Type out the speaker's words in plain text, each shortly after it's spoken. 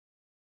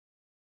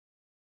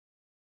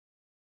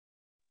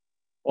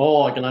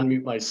Oh, I can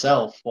unmute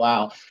myself.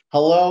 Wow.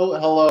 Hello,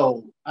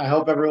 hello. I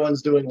hope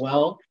everyone's doing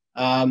well.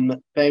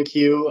 Thank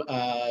you,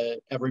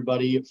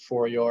 everybody,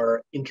 for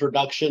your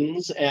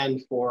introductions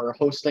and for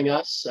hosting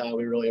us.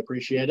 We really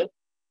appreciate it.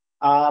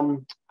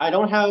 I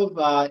don't have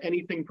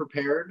anything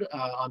prepared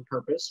on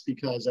purpose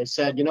because I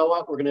said, you know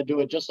what, we're going to do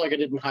it just like I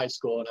did in high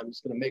school, and I'm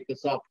just going to make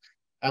this up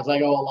as I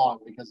go along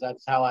because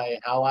that's how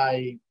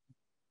I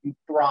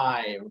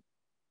thrive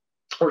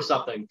or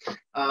something.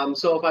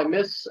 So if I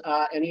miss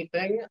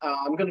anything,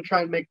 I'm going to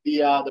try and make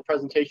the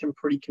presentation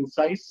pretty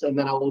concise, and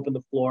then I'll open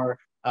the floor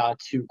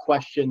to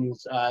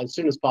questions as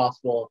soon as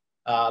possible.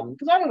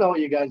 Because I don't know what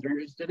you guys are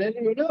interested in.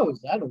 Who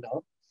knows? I don't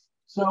know.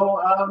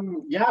 So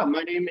yeah,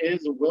 my name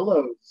is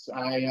Willows.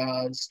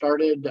 I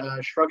started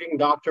Shrugging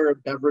Doctor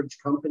Beverage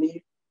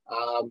Company.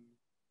 Um,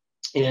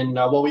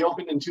 well, we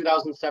opened in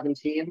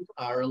 2017,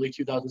 early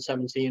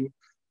 2017,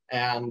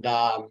 and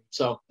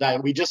so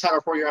that we just had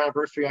our 4-year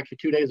anniversary actually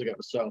 2 days ago.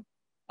 So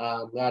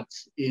that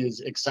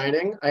is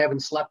exciting. I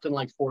haven't slept in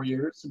like 4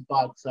 years,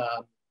 but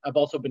I've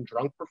also been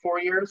drunk for 4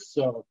 years,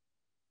 so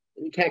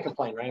you can't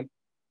complain, right?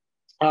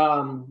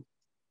 Um,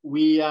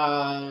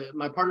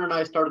 my partner and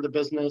I started the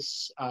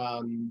business.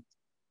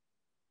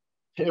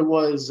 It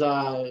was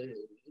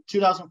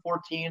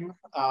 2014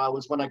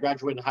 was when I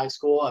graduated high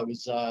school. I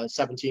was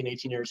 17,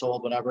 18 years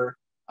old, whatever.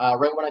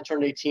 Right when I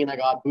turned 18, I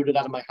got booted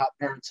out of my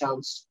parents'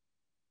 house,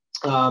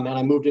 and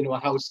I moved into a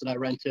house that I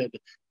rented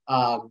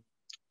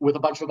with a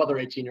bunch of other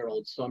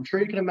 18-year-olds. So I'm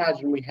sure you can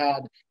imagine we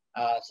had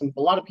a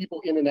lot of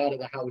people in and out of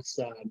the house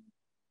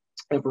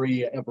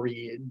every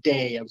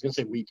day. I was going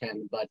to say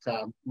weekend, but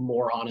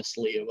more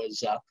honestly, it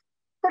was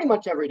pretty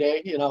much every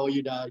day. You know,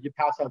 you'd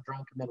pass out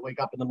drunk and then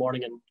wake up in the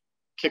morning and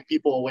kick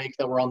people awake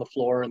that were on the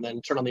floor, and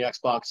then turn on the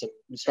Xbox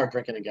and start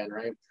drinking again,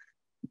 right?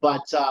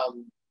 But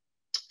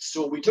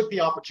so we took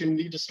the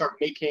opportunity to start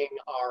making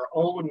our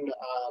own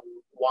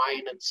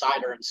wine and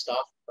cider and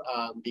stuff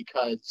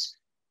because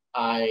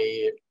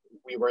I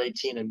we were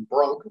 18 and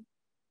broke.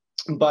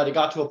 But it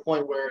got to a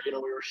point where we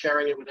were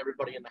sharing it with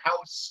everybody in the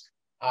house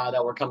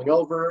that were coming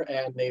over,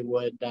 and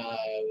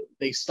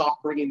they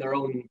stopped bringing their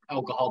own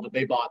alcohol that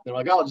they bought. They're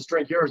like, "Oh, just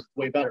drink yours; it's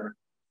way better."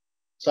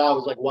 So I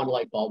was like one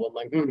light bulb. I'm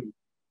like,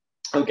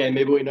 okay,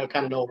 maybe we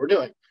kind of know what we're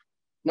doing.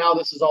 Now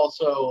this is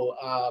also,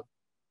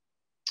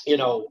 you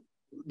know,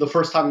 the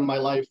first time in my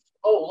life.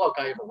 Oh, look,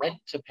 I have rent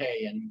to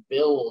pay and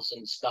bills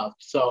and stuff.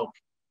 So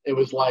it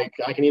was like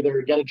I can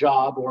either get a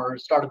job or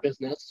start a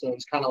business. So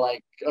it's kind of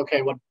like,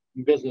 okay, what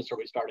business are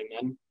we starting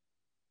then?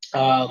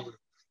 Um,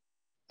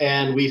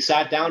 and we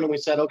sat down and we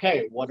said,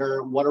 okay, what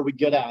are we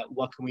good at?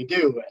 What can we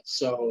do?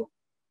 So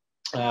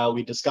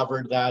we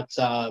discovered that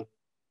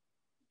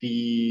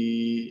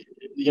the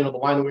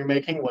wine that we were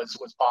making was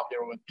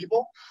popular with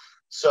people.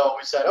 So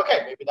we said,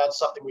 okay, maybe that's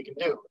something we can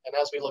do. And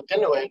as we looked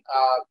into it,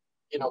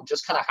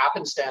 just kind of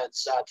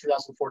happenstance,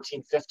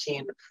 2014,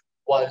 15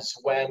 was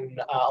when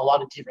a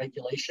lot of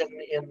deregulation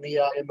in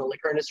the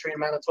liquor industry in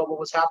Manitoba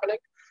was happening.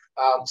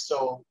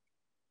 So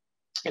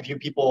if you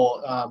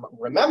people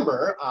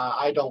remember,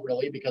 I don't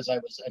really because I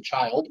was a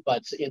child,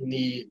 but in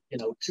the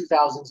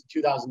 2000s,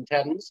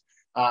 2010s,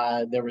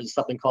 there was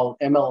something called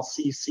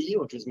MLCC,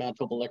 which is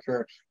Manitoba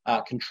Liquor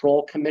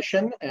Control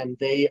Commission, and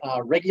they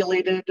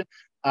regulated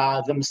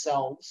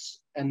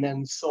themselves and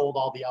then sold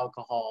all the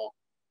alcohol.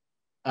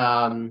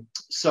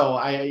 So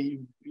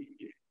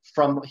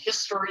from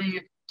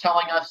history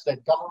telling us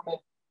that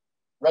government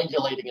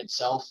regulating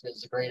itself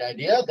is a great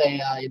idea.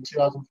 They, in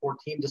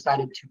 2014,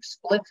 decided to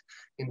split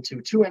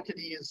into two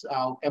entities,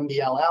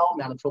 MBLL,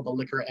 Manitoba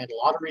Liquor and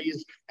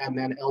Lotteries, and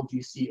then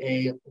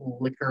LGCA,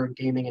 Liquor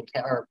Gaming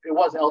or it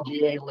was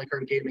LGA, Liquor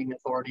and Gaming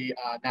Authority,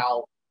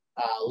 now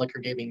Liquor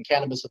Gaming and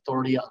Cannabis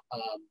Authority,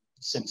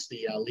 since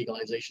the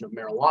legalization of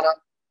marijuana.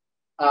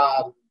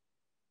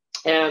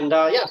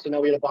 Yeah, so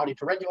now we had a body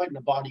to regulate and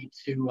a body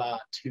to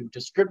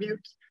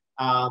distribute.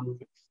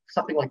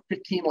 Something like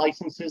 15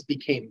 licenses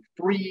became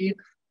 3,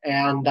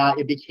 and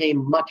it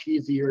became much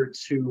easier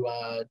to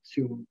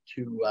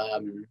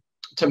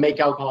make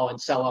alcohol and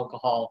sell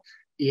alcohol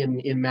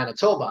in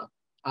Manitoba.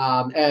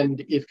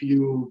 And if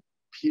you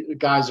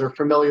guys are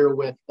familiar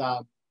with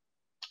the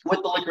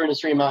liquor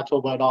industry in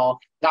Manitoba at all,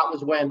 that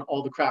was when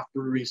all the craft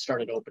breweries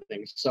started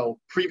opening. So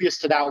previous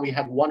to that, we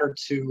had 1 or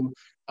 2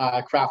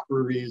 craft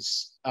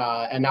breweries,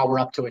 and now we're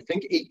up to I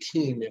think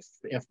 18,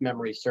 if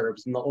memory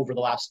serves, over the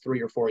last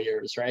 3 or 4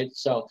 years, right?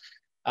 So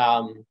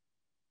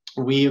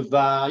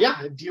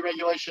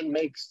deregulation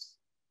makes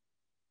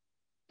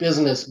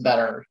business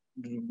better.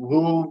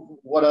 Who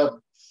would have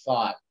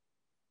thought?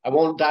 I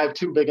won't dive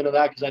too big into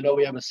that because I know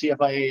we have a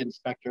CFIA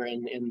inspector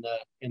in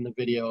the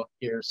video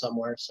here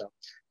somewhere, so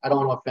I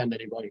don't want to offend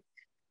anybody.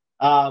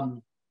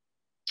 Well,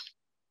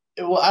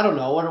 I don't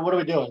know. What are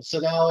we doing? So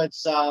now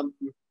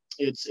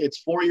it's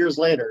 4 years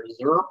later.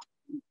 Zerp,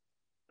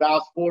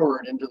 fast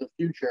forward into the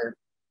future.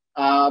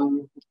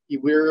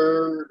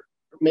 We're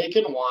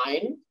making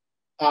wine.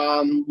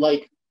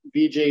 Like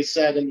VJ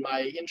said in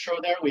my intro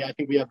there, I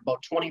think we have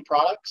about 20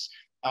 products.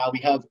 We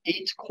have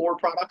 8 core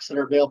products that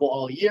are available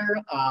all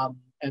year.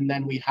 And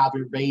then we have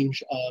a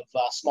range of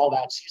small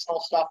batch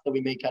seasonal stuff that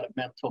we make out of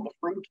Manitoba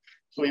fruit.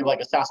 So we have like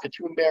a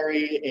Saskatoon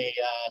berry, a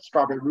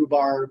strawberry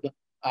rhubarb,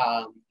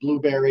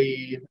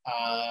 blueberry,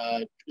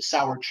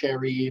 sour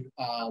cherry,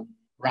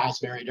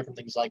 raspberry, different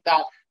things like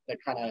that that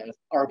kind of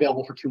are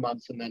available for 2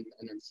 months and then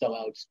sell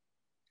out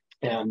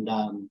and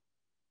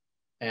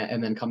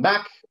then come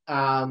back.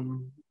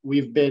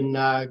 We've been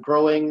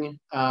growing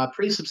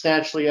pretty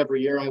substantially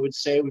every year, I would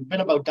say. We've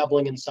been about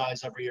doubling in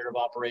size every year of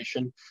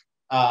operation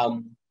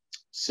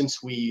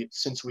since we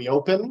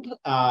opened.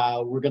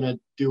 We're going to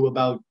do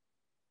about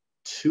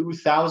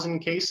 2,000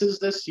 cases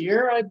this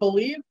year, I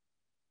believe,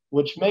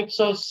 which makes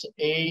us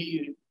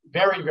a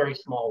very, very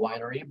small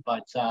winery.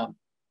 But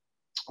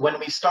when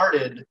we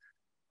started,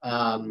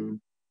 I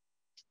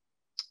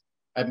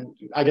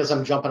guess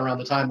I'm jumping around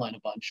the timeline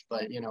a bunch,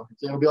 but you know,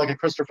 it'll be like a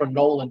Christopher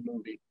Nolan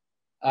movie.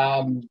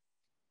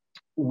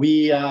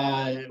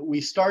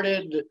 We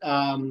started,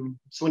 so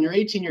when you're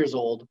 18 years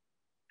old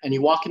and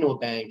you walk into a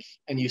bank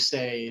and you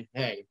say,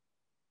 hey,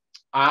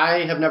 I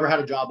have never had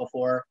a job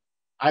before.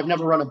 I've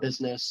never run a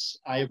business.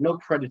 I have no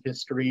credit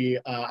history.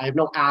 I have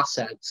no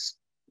assets.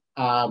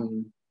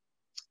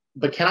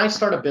 But can I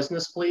start a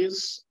business,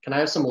 please? Can I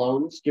have some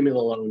loans? Give me the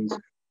loans.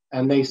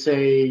 And they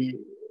say,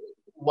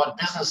 what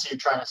business are you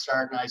trying to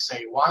start? And I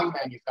say, wine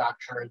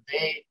manufacturer.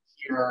 They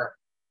hear,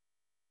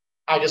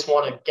 I just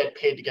want to get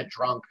paid to get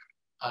drunk.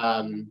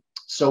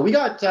 So we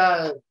got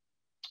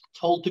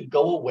told to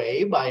go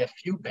away by a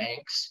few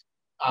banks.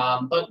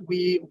 But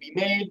we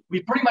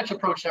pretty much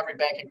approached every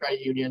bank and credit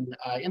union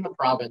in the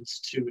province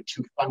to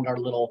fund our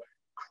little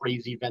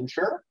crazy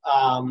venture.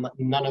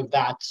 None of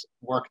that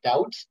worked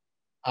out.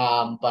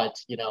 But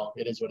you know,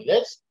 it is what it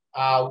is.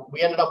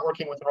 We ended up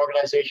working with an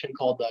organization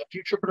called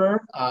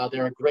Futurepreneur.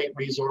 They're a great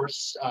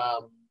resource.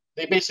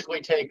 They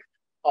basically take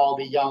all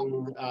the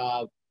young,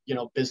 you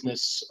know,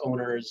 business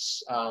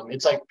owners.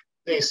 It's like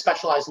they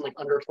specialize in like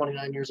under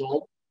 29 years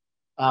old,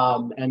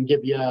 and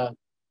give you a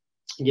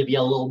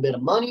little bit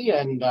of money,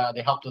 and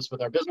they helped us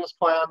with our business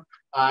plan.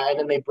 And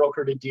then they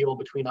brokered a deal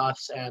between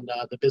us and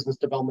the Business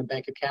Development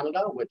Bank of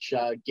Canada, which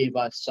gave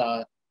us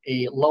a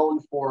loan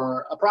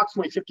for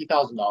approximately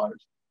 $50,000.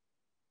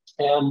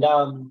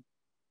 And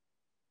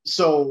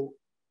so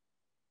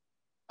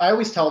I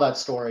always tell that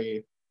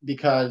story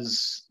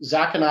because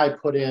Zach is my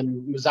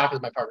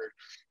partner.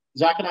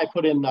 Zach and I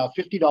put in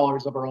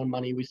 $50 of our own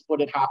money. We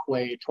split it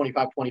halfway,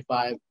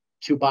 25-25,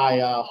 to buy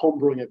home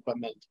brewing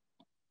equipment.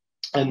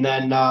 And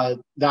then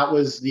that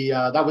was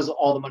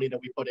all the money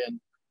that we put in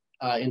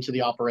into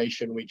the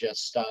operation. We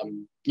just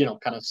you know,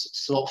 kind of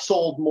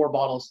sold more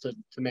bottles to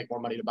make more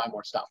money to buy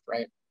more stuff,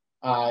 right?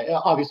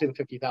 Obviously, the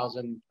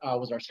 $50,000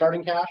 was our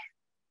starting cash.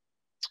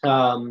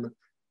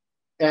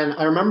 And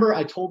I remember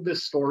I told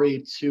this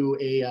story to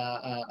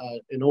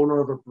an owner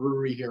of a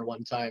brewery here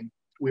one time.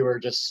 We were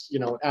just, you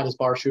know, at his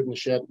bar shooting the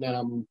shit,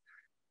 and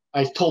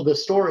I told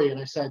this story, and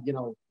I said, you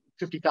know,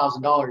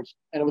 $50,000,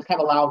 and it was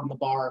kind of loud in the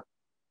bar.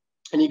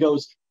 And he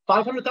goes,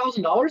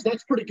 $500,000?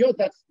 That's pretty good.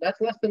 That's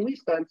less than we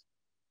spent.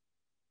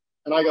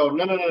 And I go,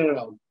 no,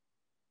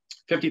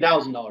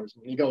 $50,000.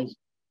 And he goes,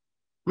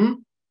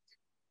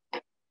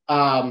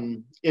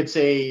 it's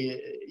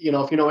you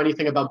know, if you know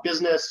anything about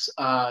business,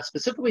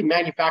 specifically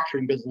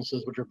manufacturing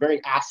businesses, which are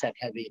very asset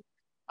heavy,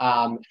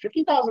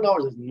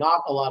 $50,000 is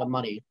not a lot of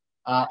money.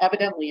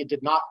 Evidently, it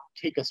did not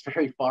take us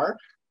very far.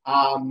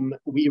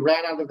 We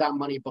ran out of that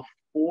money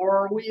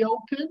before we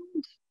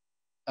opened,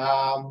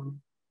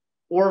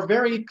 or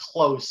very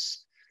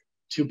close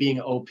to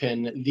being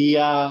open.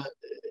 The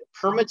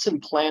permits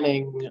and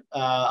planning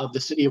of the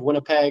city of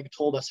Winnipeg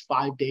told us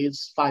 5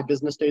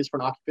 business days for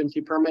an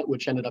occupancy permit,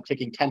 which ended up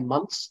taking 10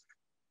 months.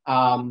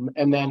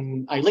 And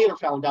then I later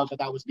found out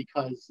that was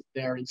because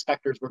their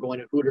inspectors were going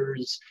to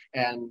Hooters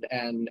and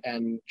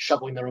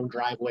shoveling their own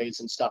driveways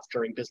and stuff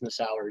during business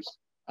hours.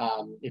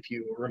 If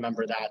you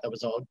remember that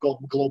was a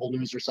Global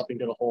News or something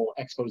did a whole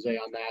expose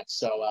on that.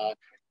 So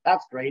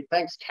that's great.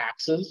 Thanks,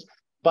 taxes.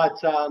 But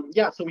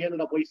yeah, so we ended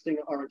up wasting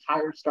our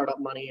entire startup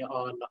money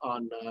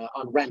on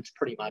rent,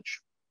 pretty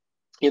much,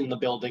 in the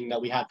building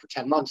that we had for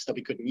 10 months that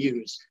we couldn't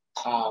use.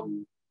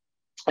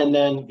 And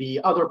then the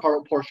other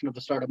portion of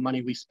the startup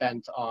money we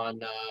spent on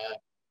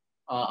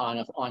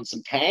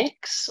some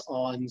tanks,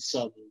 on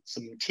some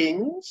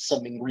tins,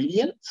 some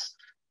ingredients,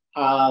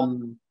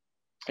 and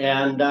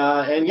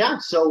yeah.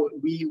 So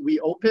we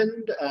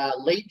opened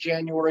late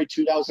January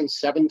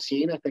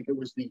 2017. I think it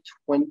was the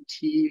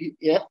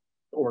 20th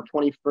or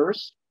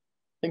 21st.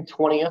 I think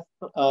 20th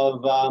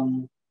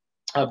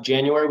of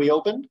January we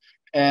opened,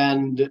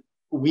 and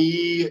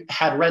we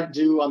had rent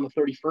due on the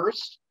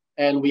 31st.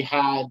 And we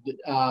had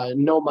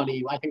no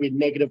money. I think we had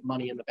negative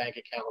money in the bank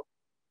account.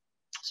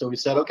 So we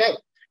said, okay,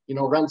 you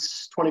know,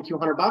 rent's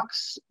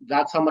 $2,200.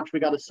 That's how much we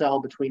got to sell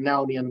between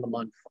now and the end of the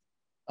month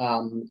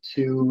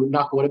to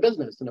not go out of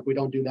business. And if we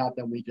don't do that,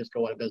 then we just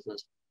go out of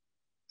business.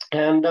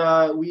 And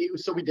we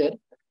did.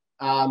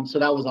 So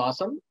that was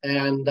awesome.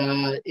 And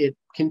it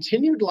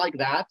continued like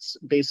that,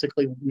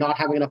 basically not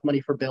having enough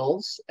money for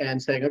bills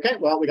and saying, okay,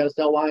 well, we got to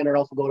sell wine or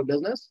else we'll go to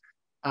business.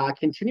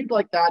 Continued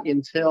like that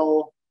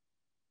until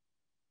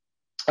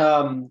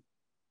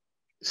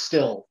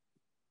still,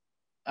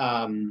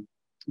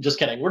 just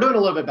kidding. We're doing a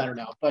little bit better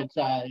now, but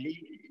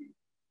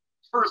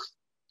first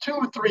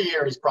 2-3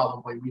 years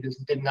probably, we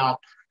just did not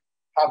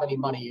have any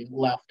money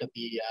left at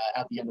the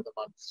end of the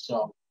month.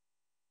 So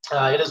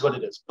it is what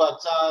it is. But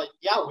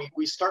yeah,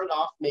 we started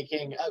off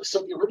making,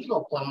 so the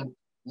original plan,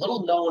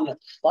 little known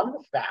fun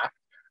fact,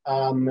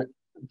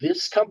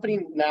 this company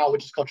now,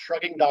 which is called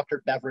Shrugging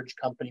Doctor Beverage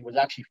Company, was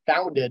actually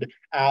founded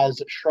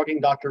as Shrugging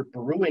Doctor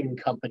Brewing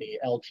Company,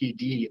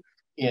 Ltd,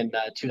 in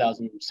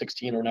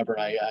 2016, or whenever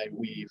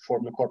we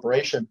formed the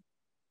corporation.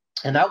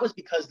 And that was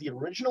because the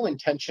original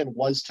intention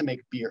was to make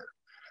beer.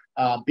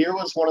 Beer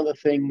was one of the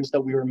things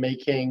that we were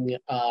making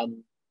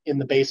in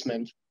the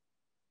basement.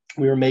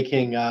 We were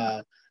making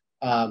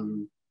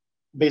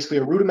basically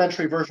a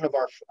rudimentary version of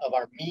our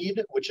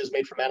mead, which is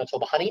made from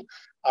Manitoba honey,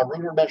 a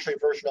rudimentary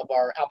version of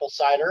our apple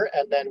cider,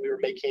 and then we were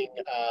making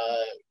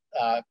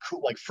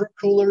like fruit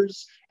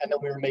coolers, and then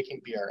we were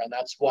making beer. And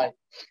that's what,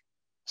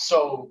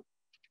 so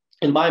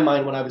in my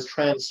mind, when I was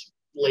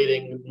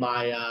translating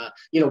my,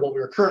 what we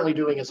were currently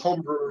doing as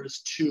home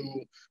brewers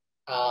to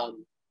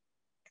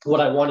what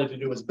I wanted to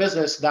do as a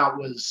business, that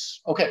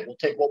was, okay, we'll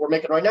take what we're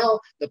making right now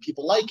that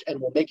people like,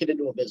 and we'll make it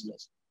into a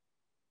business.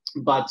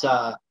 But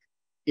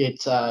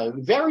it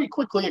very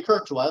quickly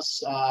occurred to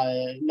us,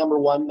 number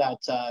one, that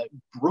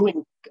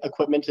brewing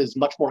equipment is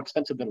much more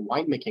expensive than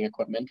winemaking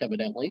equipment,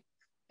 evidently.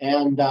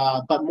 And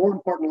but more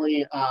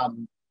importantly,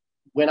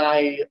 when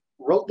I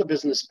wrote the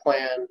business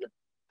plan,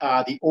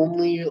 the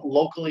only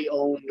locally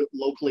owned,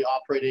 locally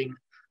operating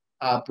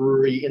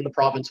brewery in the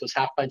province was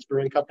Half Pints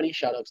Brewing Company.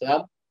 Shout out to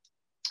them.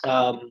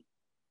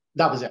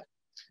 That was it.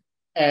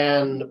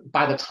 And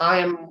by the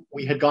time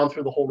we had gone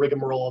through the whole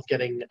rigmarole of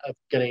getting,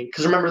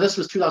 because remember, this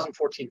was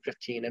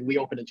 2014-15, and we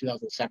opened in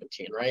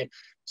 2017, right?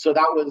 So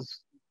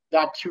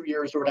that 2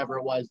 years or whatever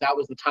it was, that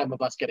was the time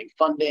of us getting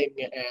funding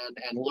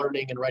and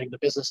learning and writing the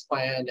business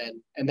plan,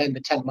 and then the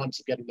 10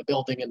 months of getting the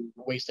building and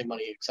wasting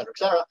money, et cetera, et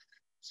cetera.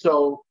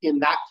 So in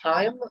that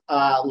time,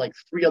 like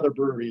 3 other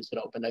breweries had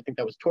opened. I think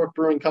that was Torque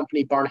Brewing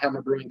Company,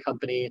 Barnhammer Brewing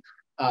Company,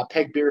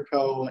 Peg Beer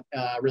Co.,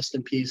 rest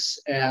in peace,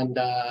 and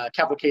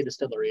Cavalcade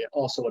Distillery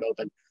also had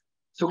opened.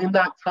 So in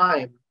that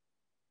time,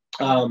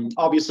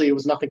 obviously it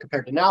was nothing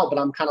compared to now, but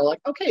I'm kind of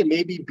like, okay,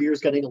 maybe beer's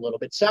getting a little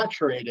bit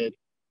saturated.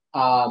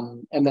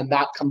 And then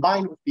that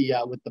combined with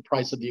the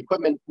price of the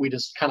equipment, we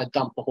just kind of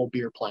dumped the whole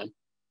beer plan.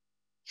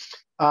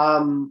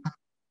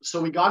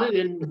 So we got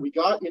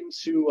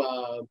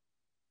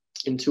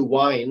into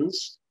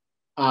wines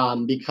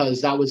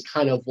because that was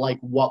kind of like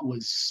what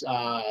was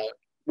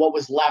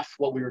left,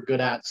 what we were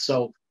good at.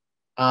 So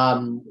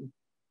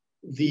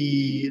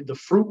the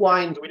fruit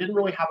wines, we didn't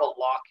really have a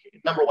lock.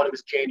 Number one, it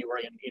was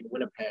January in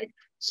Winnipeg,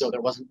 so there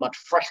wasn't much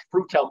fresh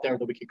fruit out there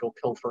that we could go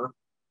pilfer.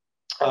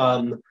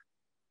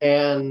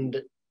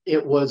 And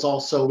it was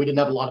also, we didn't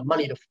have a lot of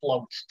money to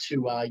float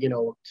to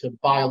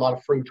buy a lot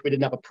of fruit. We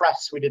didn't have a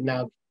press. We didn't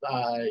have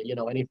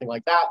anything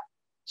like that.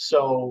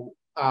 So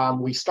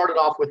we started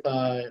off with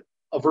a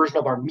version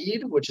of our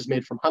mead, which is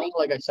made from honey,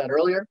 like I said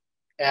earlier.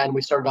 And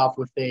we started off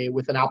with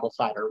an apple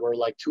cider. We're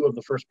like 2 of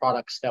the first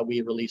products that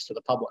we released to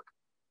the public.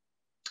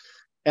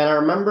 And I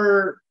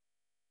remember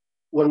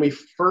when we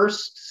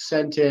first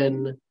sent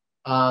in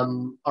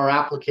our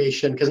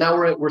application, because now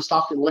we're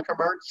stocked in liquor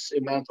marts,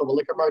 in Manitoba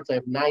liquor marts. I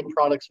have 9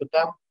 products with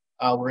them.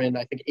 We're in,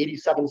 I think,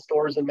 87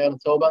 stores in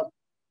Manitoba.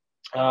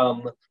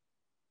 But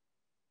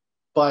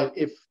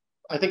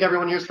I think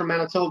everyone here is from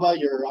Manitoba,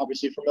 you're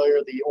obviously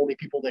familiar. The only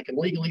people that can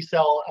legally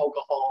sell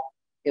alcohol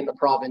in the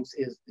province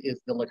is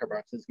the liquor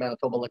marts. It's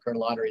Manitoba Liquor and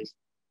Lotteries.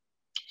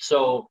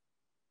 So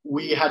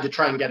we had to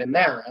try and get in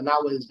there, and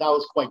that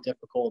was quite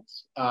difficult.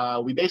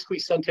 We basically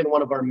sent in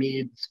one of our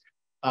meads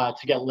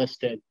to get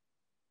listed.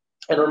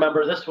 And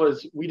remember,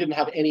 we didn't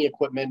have any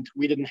equipment.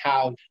 We didn't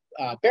have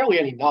barely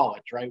any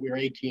knowledge, right? We were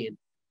 18.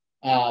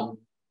 I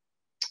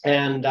don't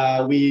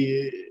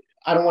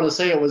want to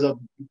say it was a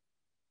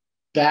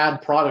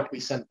bad product we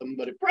sent them,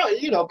 but it probably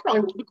was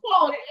the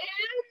quality,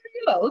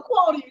 the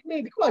quality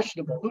may be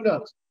questionable, who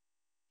knows?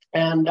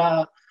 And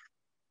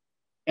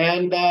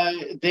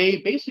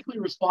they basically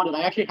responded.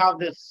 I actually have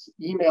this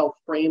email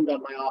framed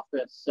on my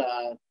office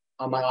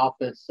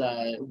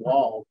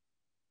wall.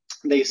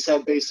 They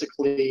said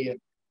basically,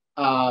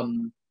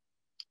 we're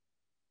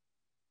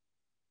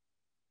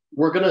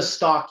going to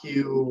stock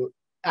you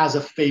as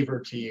a favor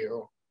to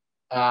you.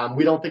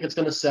 We don't think it's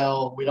going to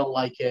sell. We don't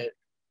like it,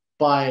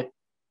 but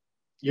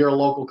you're a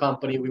local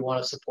company. We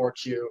want to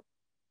support you.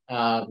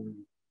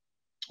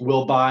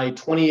 We'll buy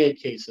 28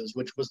 cases,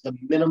 which was the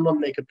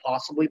minimum they could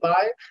possibly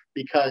buy,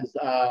 because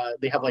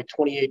they have like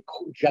 28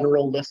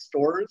 general list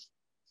stores.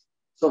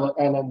 So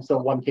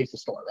 1 case a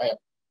store, right?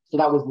 So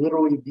that was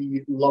literally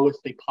the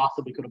lowest they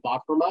possibly could have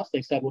bought from us.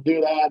 They said, we'll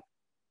do that.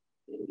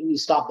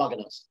 Stop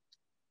bugging us.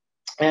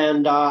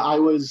 And I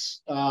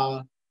was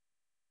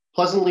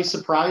pleasantly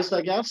surprised,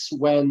 I guess,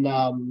 when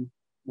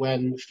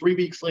 3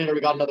 weeks later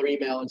we got another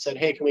email and said,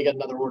 "Hey, can we get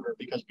another order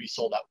because we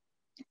sold out?"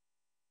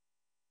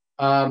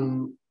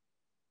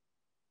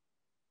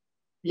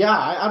 Yeah,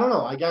 I don't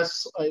know. I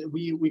guess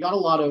we got a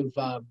lot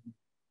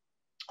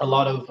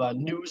of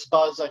news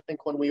buzz, I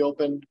think, when we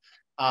opened.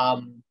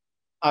 Um,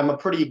 I'm a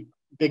pretty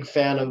big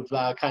fan of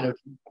kind of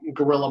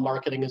guerrilla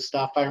marketing and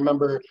stuff. I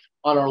remember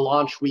on our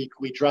launch week,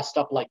 we dressed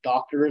up like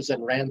doctors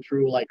and ran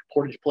through like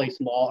Portage Place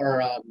Mall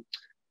or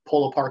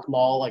Polo Park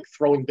Mall, like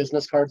throwing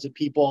business cards at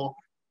people.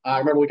 I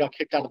remember we got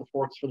kicked out of the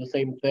Forks for the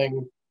same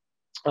thing.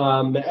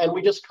 And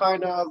we just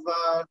kind of,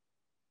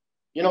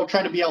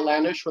 try to be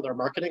outlandish with our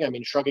marketing. I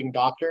mean, Shrugging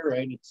Doctor,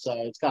 right? It's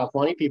kind of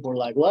funny. People are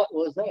like, "What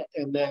was that?"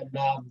 And then,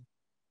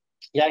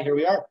 yeah, here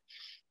we are.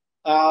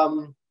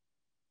 Um,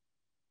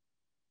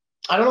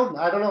 I don't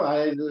know.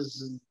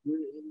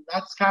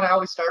 That's kind of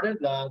how we started.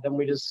 Then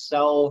we just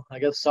sell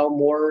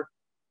more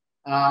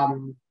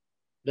um,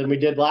 than we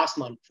did last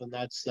month, and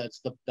that's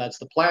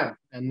the plan.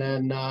 And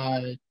then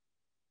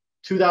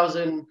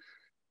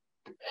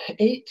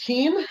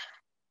 2018,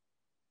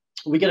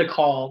 we get a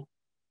call.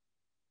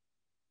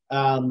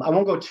 I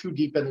won't go too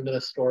deep into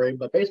the story,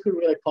 but basically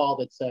we get a call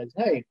that says,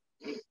 "Hey,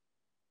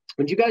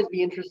 would you guys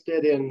be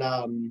interested in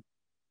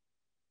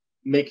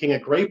making a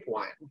grape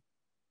wine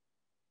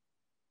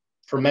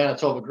for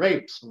Manitoba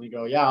grapes?" And we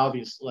go, "Yeah,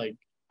 obviously. Like,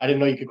 I didn't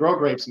know you could grow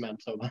grapes in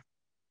Manitoba."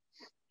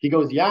 He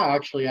goes, "Yeah,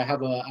 actually, I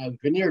have a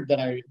vineyard that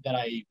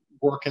I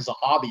work as a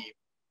hobby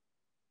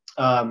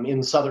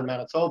in southern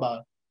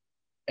Manitoba,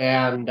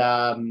 and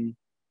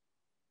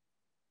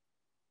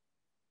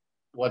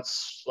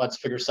let's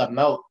figure something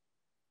out."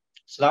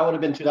 So that would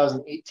have been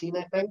 2018,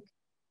 I think.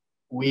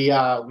 We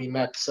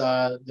met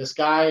this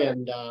guy,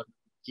 and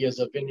he has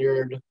a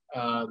vineyard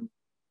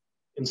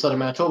in southern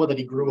Manitoba that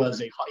he grew as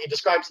he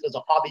describes it as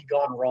a hobby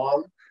gone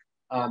wrong,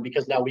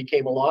 because now we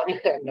came along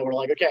and we're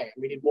like, okay,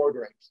 we need more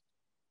grapes.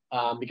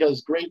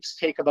 Because grapes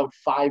take about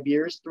 5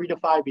 years, 3 to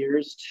 5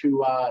 years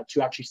to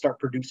actually start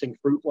producing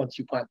fruit once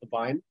you plant the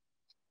vine.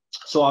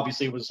 So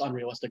obviously it was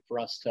unrealistic for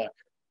us to,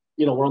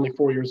 we're only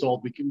 4 years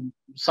old. We can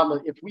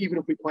even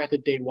if we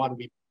planted day one,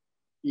 we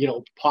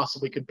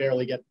possibly could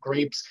barely get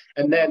grapes,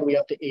 and then we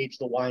have to age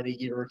the wine a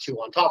year or two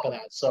on top of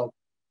that. So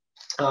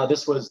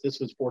this was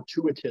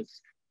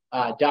fortuitous,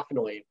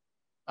 definitely.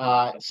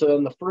 So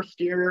then the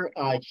first year,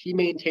 he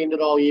maintained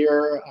it all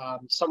year,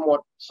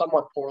 somewhat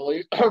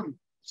poorly.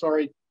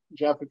 Sorry,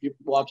 Jeff, if you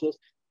watch this.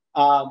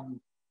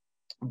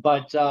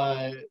 But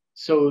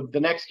so the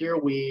next year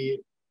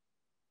we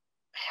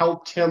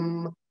helped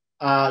him.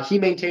 He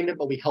maintained it,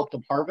 but we helped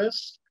him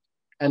harvest.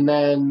 And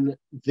then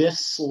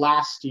this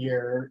last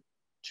year,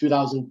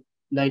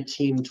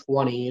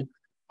 2019-20,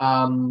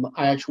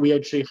 we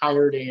actually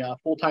hired a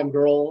full-time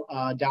girl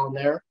down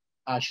there.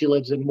 She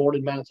lives in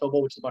Morden, Manitoba,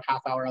 which is about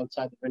half hour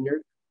outside the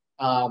vineyard,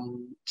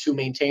 to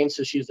maintain.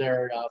 So she's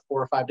there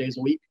 4 or 5 days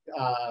a week,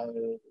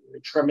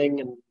 trimming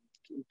and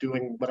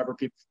doing whatever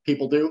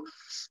people do.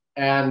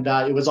 And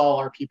it was all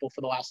our people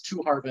for the last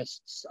 2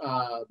 harvests,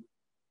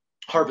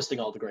 harvesting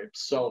all the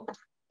grapes. So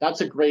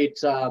that's a great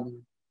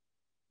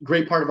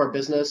part of our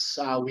business.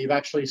 We've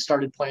actually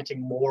started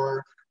planting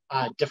more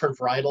different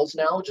varietals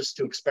now, just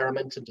to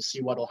experiment and to see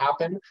what will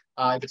happen.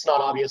 If it's not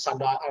obvious, I'm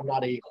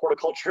not a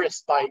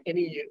horticulturist by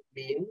any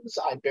means.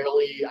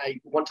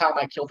 One time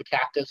I killed a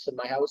cactus in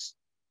my house.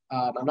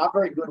 I'm not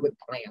very good with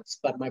plants,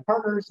 but my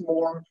partner's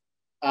more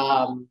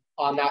on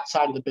that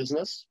side of the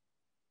business.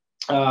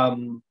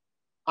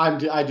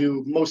 I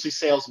do mostly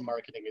sales and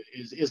marketing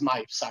is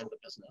my side of the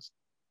business.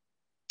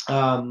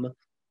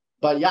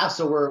 But yeah,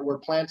 so we're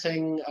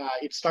planting.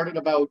 It started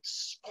about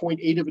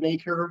 0.8 of an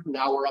acre.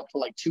 Now we're up to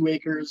like 2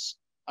 acres.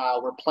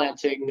 We're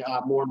planting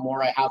more and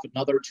more. I have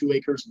another 2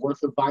 acres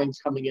worth of vines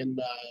coming in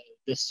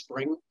this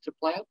spring to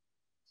plant.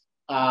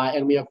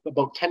 And we have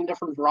about 10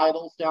 different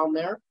varietals down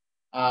there.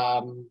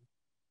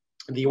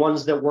 The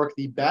ones that work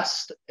the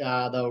best,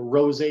 the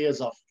rosé is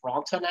a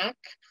Frontenac,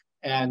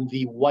 and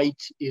the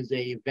white is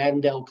a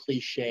Vandel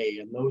Cliché.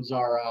 And those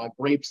are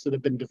grapes that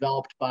have been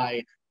developed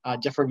by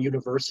different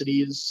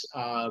universities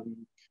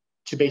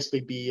to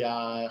basically be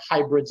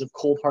hybrids of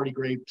cold hardy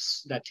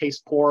grapes that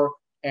taste poor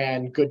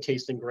and good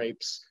tasting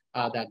grapes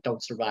that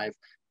don't survive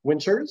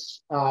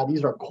winters.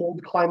 These are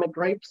cold climate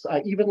grapes.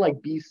 Even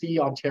like BC,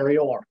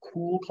 Ontario are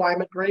cool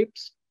climate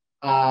grapes.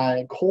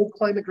 Cold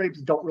climate grapes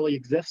don't really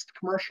exist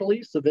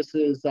commercially. So this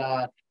is,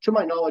 to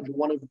my knowledge,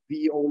 one of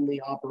the only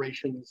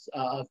operations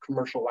of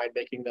commercial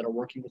winemaking that are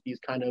working with these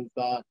kind of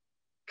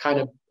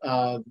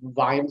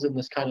vines in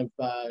this kind of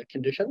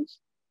conditions.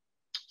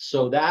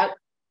 So that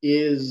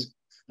is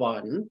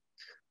fun.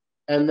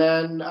 And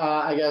then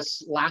I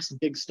guess last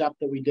big step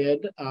that we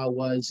did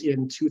was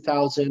in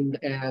 2000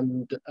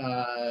 and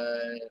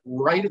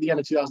right at the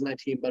end of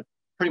 2019, but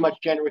pretty much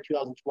January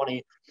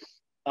 2020,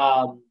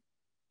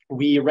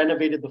 we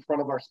renovated the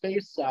front of our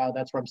space.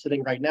 That's where I'm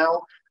sitting right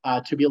now,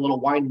 to be a little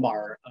wine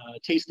bar,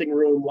 tasting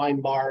room,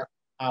 wine bar,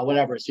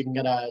 whatever. So you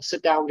can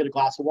sit down, get a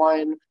glass of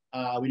wine.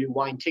 We do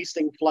wine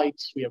tasting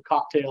flights. We have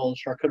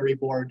cocktails, charcuterie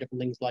board, different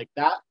things like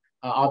that.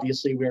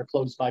 Obviously, we are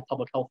closed by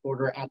public health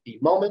order at the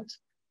moment.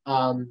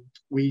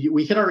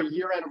 We hit our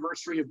year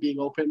anniversary of being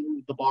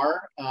open, the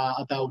bar,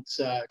 about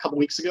a couple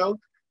weeks ago,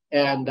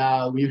 and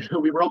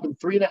we were open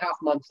 3.5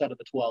 months out of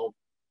the 12.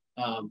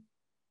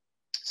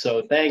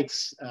 So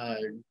thanks,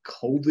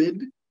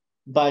 COVID,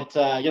 but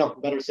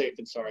better safe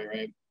than sorry,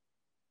 right?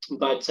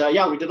 But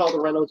yeah, we did all the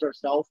renos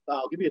ourselves.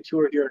 I'll give you a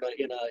tour here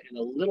in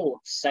a little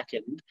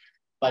second,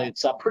 but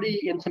it's a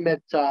pretty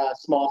intimate,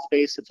 small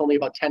space. It's only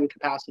about 10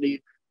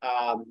 capacity.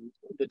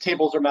 The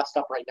tables are messed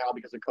up right now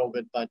because of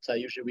COVID, but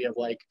usually we have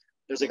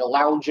there's a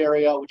lounge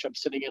area, which I'm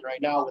sitting in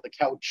right now with a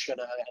couch and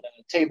a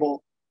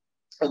table.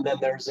 And then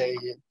there's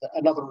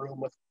another room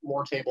with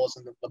more tables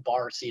and the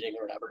bar seating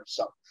or whatever.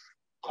 So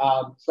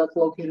that's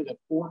located at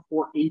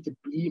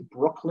 448B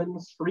Brooklyn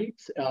Street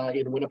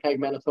in Winnipeg,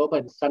 Manitoba,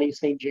 in sunny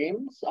St.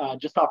 James,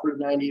 just off Route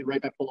 90,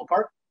 right by Polo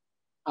Park.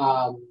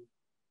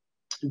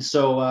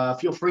 So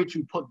feel free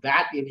to put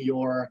that in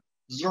your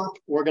ZERP.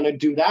 We're gonna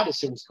do that as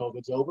soon as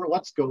COVID's over.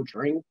 Let's go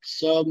drink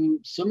some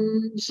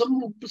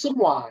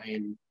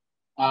wine,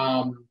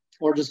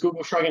 or just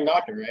Google Shrugging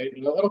Doctor, right?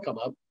 It'll come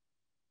up.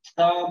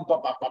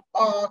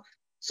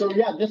 So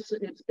yeah,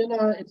 it's been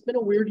a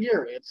weird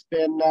year. It's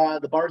been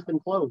the bar's been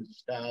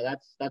closed.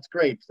 That's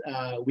great.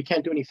 We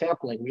can't do any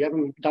sampling. We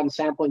haven't done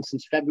sampling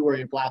since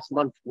February of last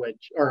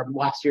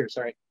year,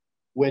 sorry.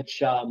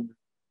 Which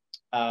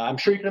I'm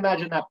sure you can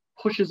imagine that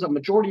pushes a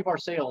majority of our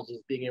sales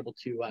is being able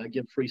to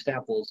give free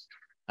samples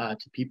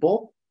to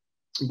people,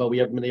 but we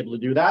haven't been able to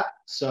do that.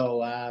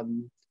 So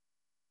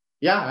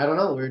yeah, I don't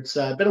know. It's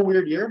been a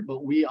weird year,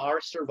 but we are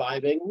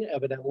surviving,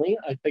 evidently.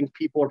 I think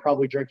people are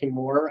probably drinking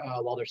more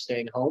while they're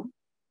staying home,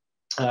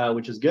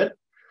 which is good.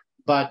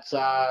 But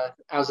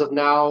as of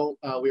now,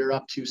 we are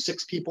up to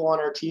 6 people on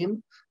our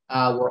team.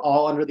 We're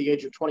all under the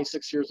age of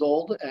 26 years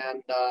old,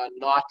 and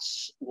not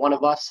one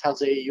of us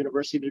has a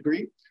university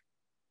degree.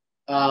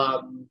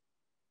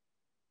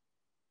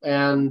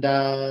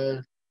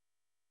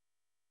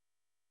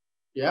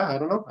 Yeah, I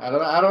don't know. I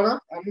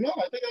think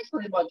that's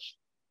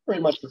pretty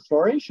much the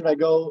story. Should I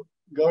go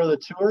to the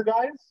tour,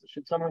 guys?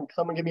 Should someone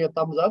give me a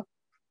thumbs up?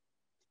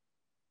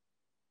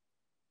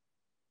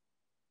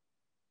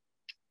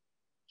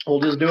 We'll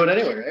just do it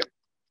anyway,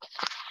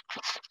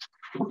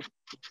 right?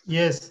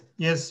 Yes,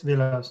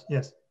 Willows.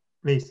 Yes,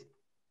 please.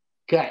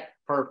 Okay,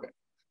 perfect.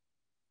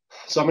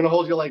 So I'm going to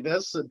hold you like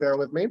this. Bear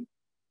with me.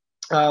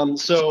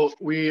 So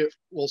we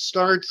will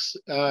start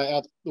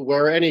at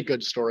where any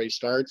good story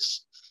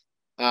starts,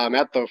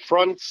 at the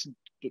front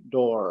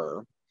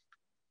door.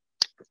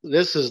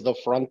 This is the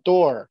front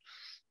door.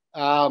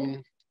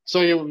 This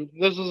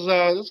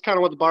is kind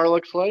of what the bar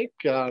looks like.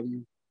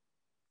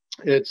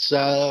 It's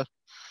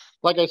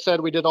like I said,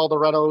 we did all the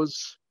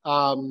renos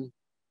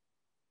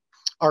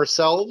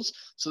ourselves.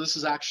 So this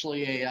is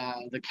actually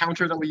the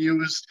counter that we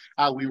used.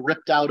 We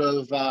ripped out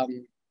of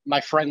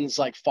my friend's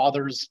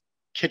father's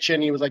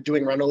kitchen. He was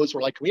doing renos.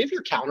 We're like, can we have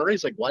your counter?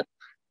 He's like, what?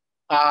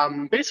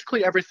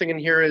 Basically everything in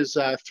here is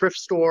thrift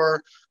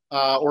store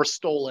or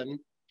stolen.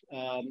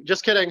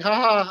 Just kidding.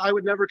 Haha, I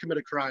would never commit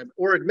a crime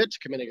or admit to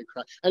committing a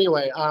crime.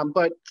 Anyway,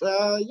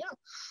 yeah.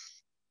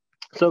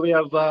 So we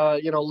have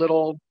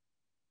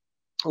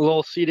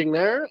little seating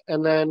there,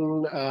 and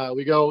then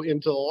we go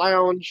into the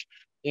lounge.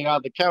 You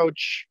got the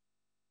couch,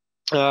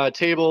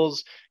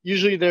 tables.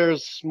 Usually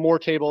there's more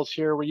tables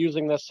here. We're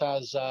using this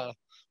as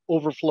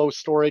overflow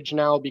storage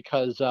now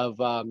because of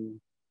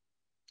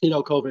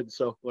COVID,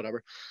 so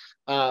whatever.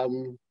 Yeah,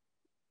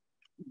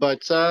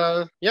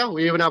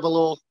 we even have a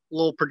little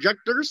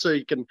projector, so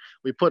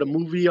we put a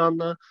movie on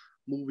the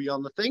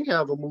thing,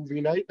 have a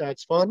movie night.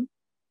 That's fun.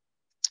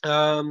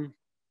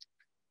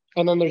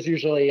 And then there's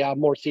usually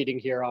more seating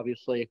here,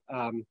 obviously,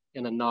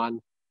 in a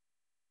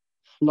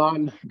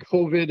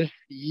non-COVID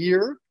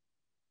year.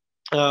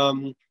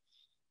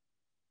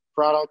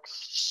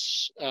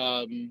 Products.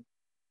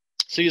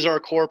 So these are our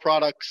core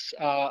products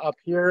up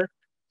here.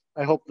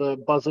 I hope the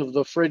buzz of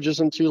the fridge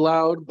isn't too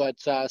loud, but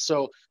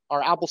so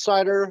our apple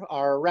cider,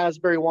 our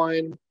raspberry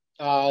wine,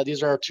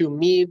 these are our 2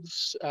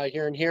 meads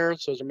here and here.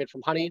 So those are made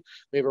from honey.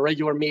 We have a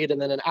regular mead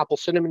and then an apple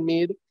cinnamon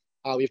mead.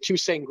 We have 2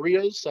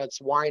 sangrias, so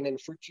that's wine and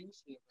fruit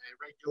juice. We have a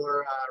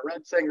regular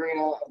red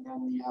sangria and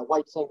then the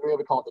white sangria.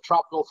 We call it the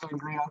tropical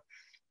sangria.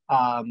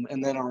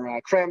 And then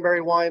our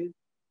cranberry wine.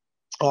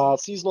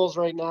 Seasonals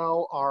right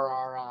now are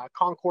our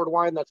Concord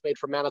wine that's made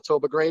from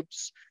Manitoba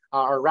grapes,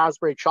 our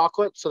raspberry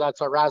chocolate. So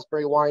that's our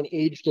raspberry wine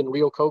aged in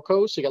real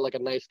cocoa. So you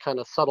get a nice kind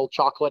of subtle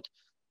chocolate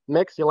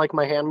mix. You like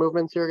my hand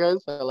movements here,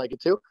 guys? I like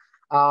it too.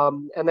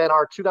 And then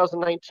our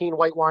 2019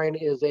 white wine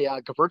is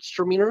a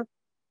Gewürztraminer.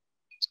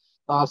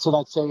 So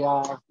that's a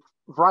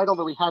varietal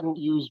that we hadn't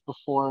used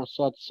before.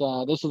 So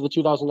this is the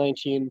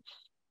 2019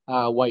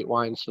 white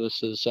wine. So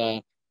this is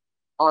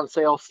on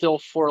sale still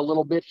for a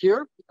little bit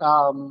here.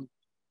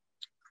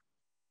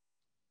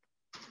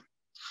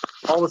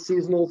 All the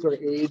seasonals are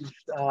aged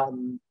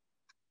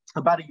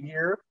about a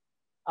year,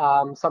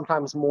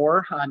 sometimes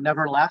more,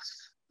 never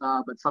less,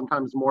 but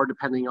sometimes more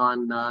depending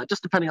on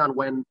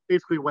when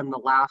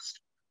the last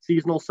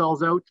seasonal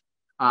sells out,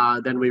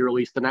 then we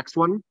release the next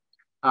one.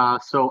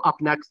 So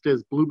up next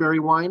is blueberry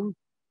wine.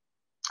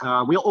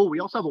 We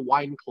also have a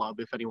wine club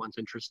if anyone's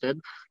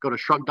interested. Go to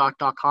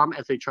shrugdoc.com,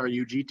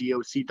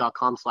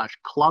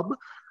 shrugdoc.com/club,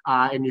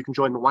 and you can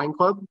join the wine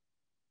club.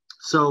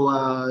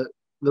 So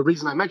the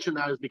reason I mentioned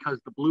that is because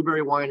the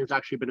blueberry wine has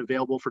actually been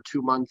available for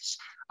 2 months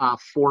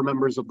for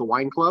members of the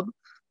wine club,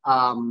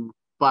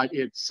 but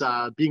it's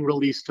being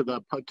released to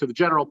the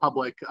general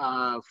public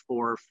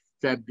for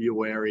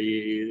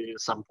February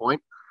at some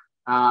point,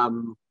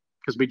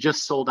 because we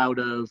just sold out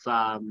of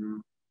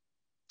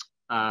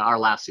our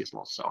last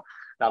seasonal. So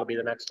that'll be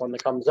the next one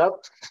that comes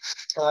up.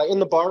 In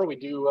the bar, we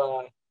have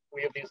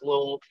these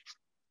little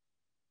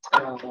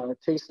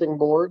tasting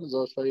boards.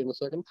 I'll show you in a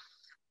second.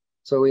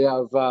 So we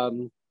have,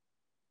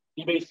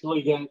 you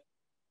basically get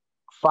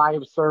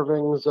 5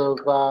 servings of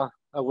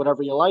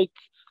whatever you like.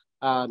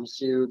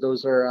 So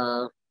those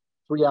are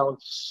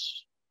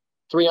 3-ounce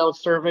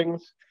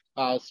servings.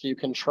 So you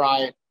can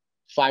try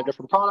 5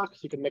 different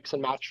products. You can mix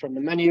and match from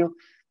the menu.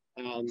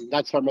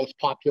 That's our most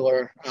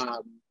popular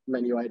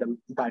menu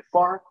item by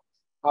far.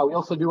 We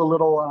also do a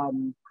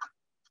little,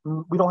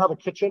 we don't have a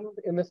kitchen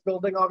in this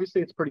building,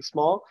 obviously, it's pretty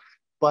small,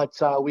 but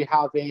we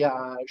have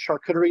a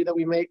charcuterie that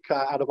we make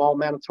out of all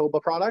Manitoba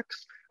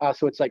products.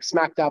 So it's like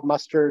smack dab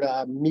mustard,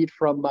 meat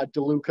from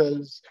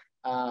DeLuca's,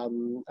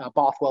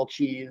 Bothwell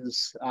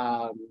cheese,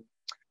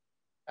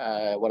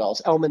 what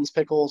else? Elman's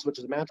Pickles, which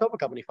is a Manitoba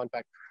company, fun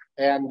fact.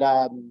 And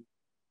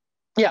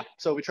yeah,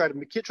 so we try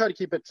to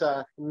keep it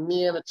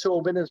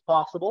Manitoban as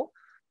possible.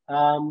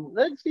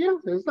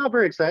 It's not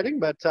very exciting,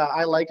 but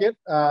I like it.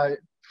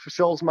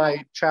 Fulfills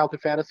my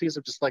childhood fantasies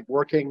of just like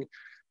working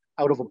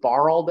out of a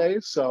bar all day.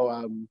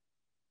 So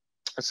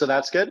so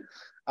that's good.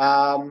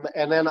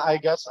 And then I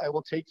guess I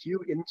will take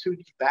you into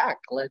the back.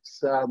 Let's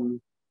go.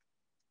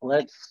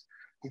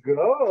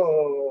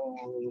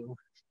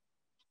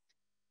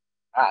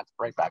 It's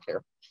right back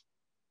here.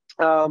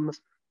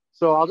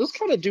 So I'll just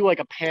kind of do like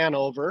a pan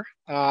over,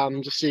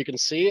 just so you can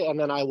see, and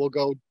then I will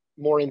go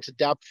more into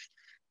depth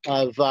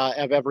of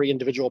every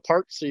individual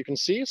part so you can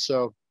see.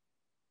 So,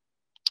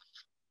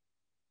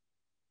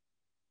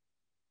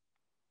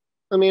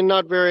 I mean,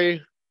 not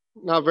very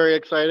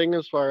exciting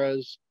as far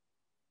as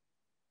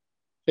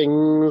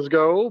things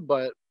go,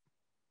 but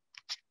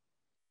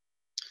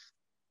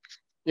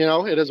you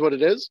know, it is what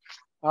it is.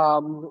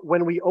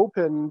 When we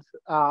opened,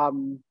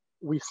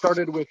 we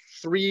started with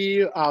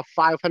 3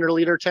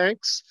 500-liter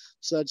tanks.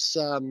 So that's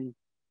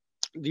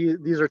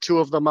these are 2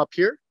 of them up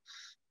here,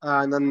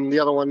 and then the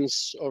other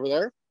one's over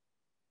there.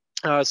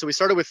 So we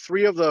started with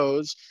 3 of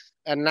those,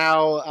 and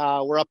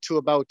now we're up to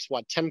about,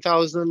 what,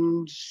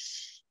 10,000,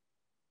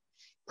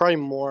 probably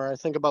more. I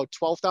think about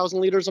 12,000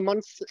 liters a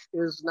month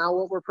is now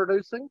what we're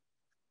producing.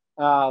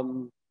 Yeah,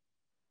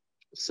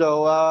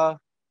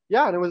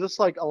 and it was just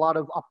like a lot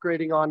of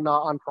upgrading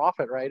on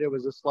profit, right? It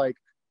was just like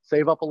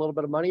save up a little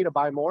bit of money to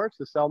buy more,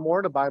 to sell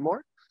more, to buy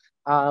more.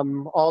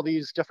 All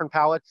these different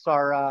pallets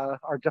are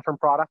different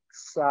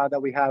products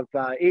that we have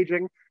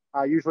aging.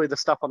 Usually the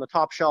stuff on the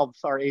top shelves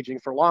are aging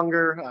for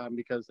longer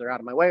because they're out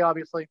of my way,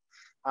 obviously.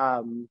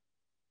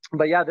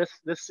 But yeah,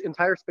 this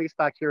entire space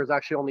back here is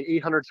actually only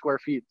 800 square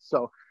feet.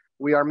 So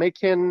we are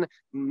making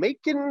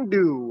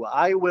do.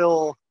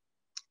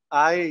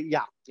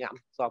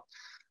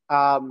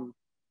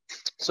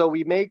 So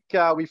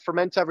we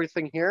ferment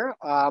everything here.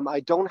 I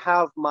don't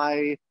have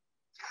my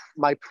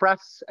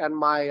press and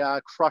my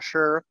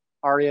crusher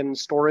are in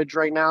storage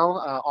right now,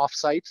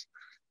 off-site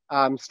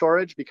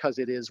storage, because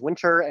it is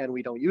winter and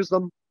we don't use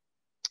them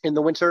in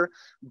the winter.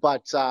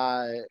 But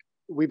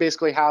we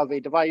basically have a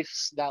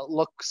device that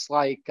looks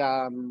like,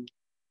 I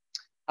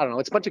don't know,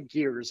 it's a bunch of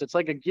gears. It's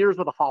like a gears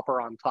with a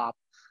hopper on top.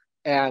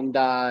 And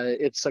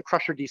it's a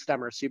crusher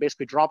destemmer. So you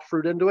basically drop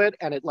fruit into it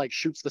and it like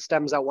shoots the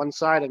stems out one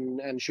side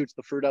and shoots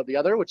the fruit out the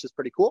other, which is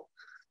pretty cool.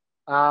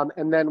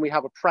 And then we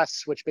have a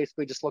press, which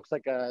basically just looks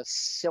like a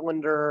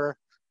cylinder.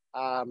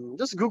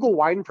 Just Google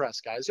wine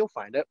press, guys, you'll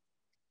find it.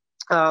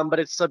 But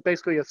it's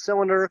basically a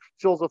cylinder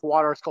filled with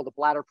water. It's called a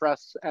bladder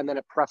press, and then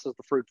it presses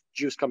the fruit,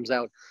 juice comes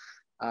out.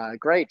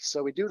 Great,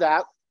 so we do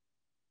that.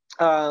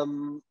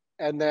 And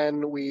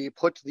then we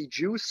put the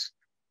juice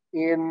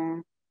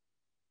in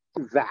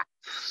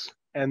vats,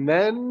 and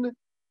then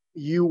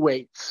you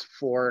wait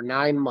for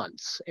 9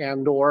 months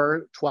and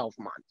or 12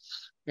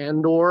 months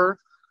and or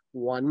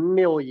 1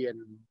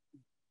 million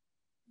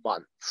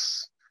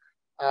months.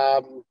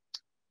 I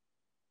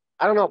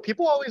don't know,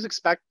 people always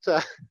expect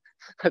I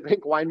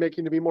think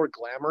winemaking to be more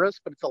glamorous,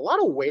 but it's a lot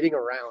of waiting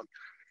around.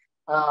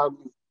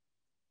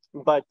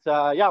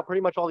 Yeah,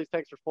 pretty much all these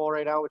tanks are full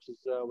right now, which is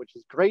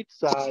great.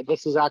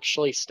 This is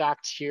actually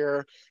stacked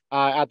here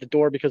at the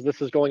door because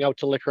this is going out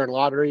to liquor and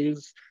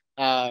lotteries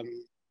on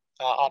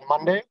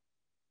Monday.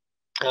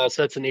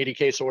 So that's an 80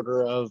 case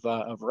order of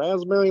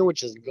raspberry,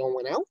 which is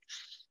going out.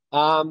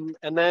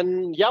 And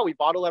then, yeah, we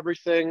bottle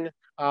everything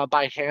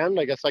by hand.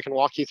 I guess I can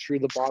walk you through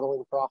the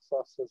bottling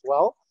process as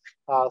well.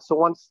 So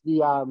once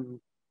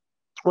the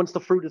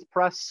fruit is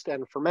pressed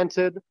and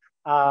fermented,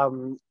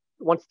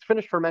 once it's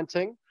finished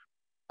fermenting,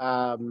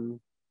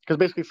 because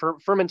basically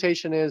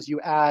fermentation is you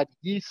add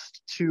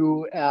yeast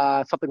to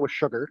something with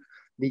sugar.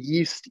 The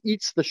yeast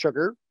eats the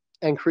sugar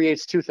and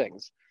creates two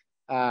things: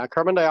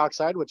 carbon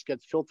dioxide, which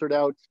gets filtered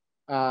out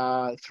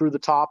through the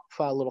top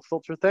little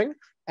filter thing,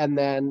 and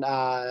then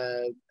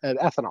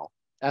ethanol,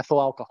 ethyl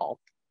alcohol,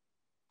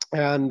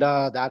 and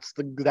that's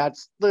the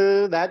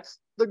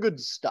good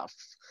stuff.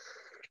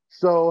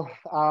 So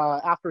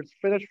after it's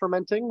finished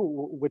fermenting,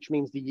 which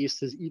means the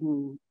yeast is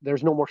eaten,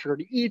 there's no more sugar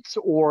to eat,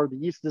 or the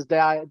yeast has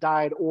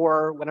died,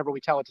 or whenever we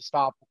tell it to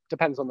stop,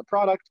 depends on the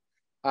product.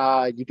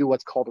 You do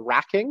what's called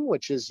racking,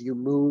 which is you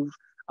move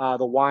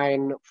the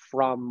wine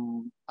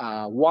from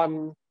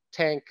one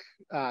tank,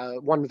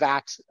 one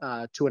vat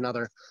to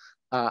another.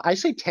 I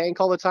say tank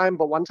all the time,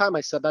 but one time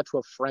I said that to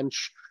a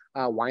French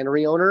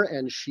winery owner,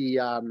 and she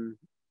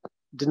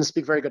didn't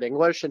speak very good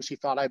English, and she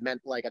thought I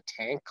meant like a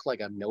tank,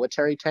 like a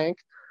military tank.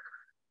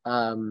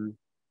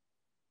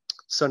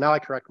 So now I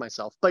correct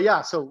myself. But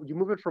yeah, so you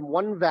move it from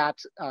one vat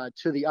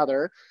to the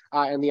other,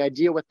 and the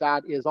idea with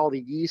that is all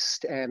the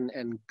yeast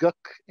and gook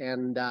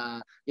and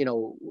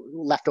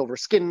leftover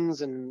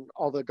skins and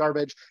all the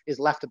garbage is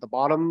left at the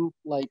bottom,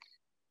 like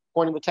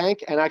point of the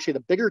tank. And actually,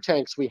 the bigger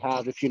tanks we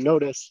have, if you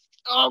notice,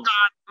 oh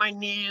god, my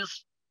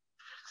knees,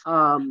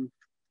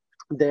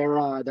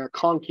 they're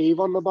concave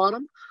on the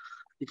bottom.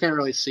 You can't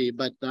really see,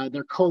 but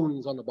they're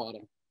cones on the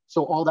bottom.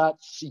 So all that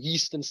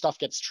yeast and stuff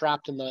gets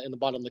trapped in the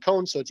bottom of the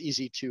cone, so it's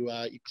easy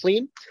to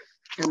clean.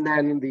 And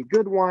then the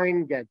good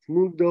wine gets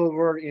moved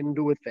over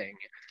into a thing.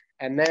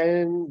 And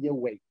then you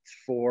wait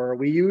for,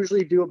 we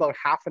usually do about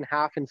half and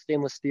half in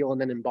stainless steel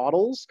and then in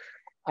bottles.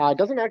 It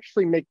doesn't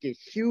actually make a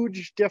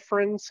huge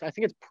difference. I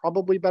think it's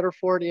probably better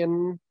for it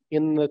in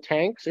the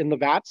tanks, in the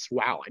vats.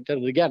 Wow, I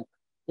did it again.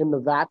 In the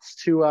vats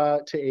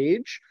to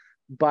age.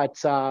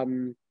 But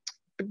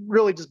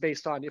really just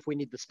based on if we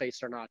need the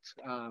space or not.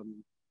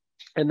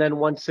 And then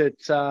once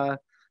it's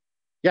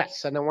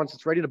once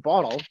it's ready to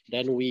bottle,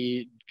 then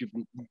we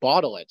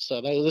bottle it.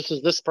 So this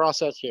is this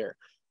process here.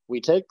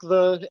 We take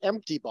the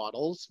empty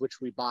bottles,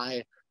 which we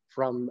buy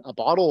from a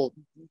bottle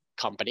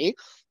company,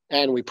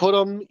 and we put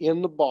them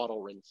in the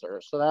bottle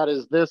rinser. So that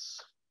is this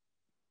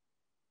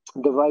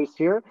device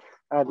here.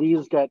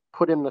 These get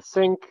put in the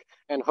sink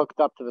and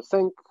hooked up to the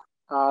sink.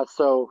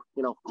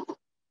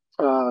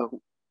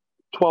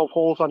 12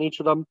 holes on each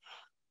of them,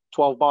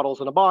 12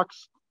 bottles in a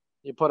box.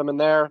 You put them in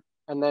there,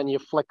 and then you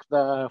flick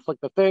the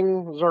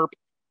thing, zerp,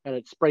 and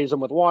it sprays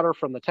them with water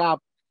from the tap.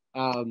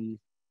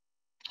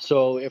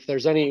 So if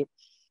there's any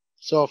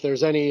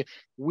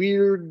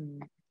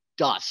weird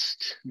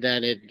dust,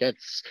 then it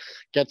gets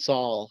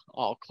all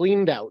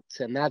cleaned out,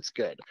 and that's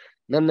good.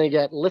 And then they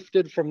get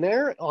lifted from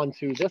there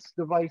onto this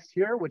device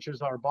here, which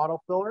is our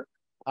bottle filler.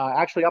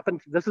 Actually,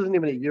 this isn't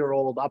even a year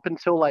old. Up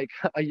until like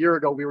a year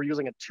ago, we were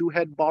using a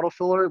 2-head bottle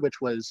filler, which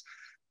was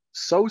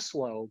so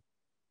slow.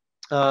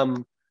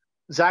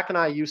 Zach and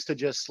I used to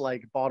just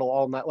like bottle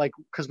all night, like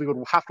because we would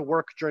have to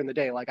work during the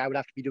day. Like I would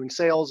have to be doing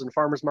sales and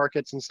farmers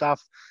markets and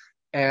stuff,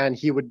 and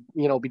he would,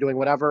 be doing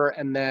whatever,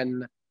 and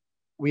then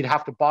we'd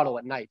have to bottle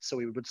at night. So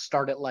we would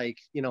start at like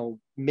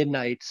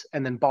midnight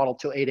and then bottle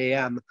till 8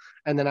 a.m.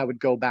 and then I would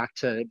go back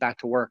to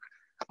work.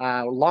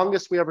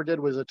 Longest we ever did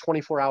was a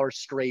 24-hour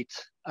straight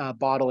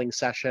bottling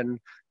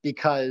session,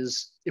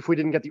 because if we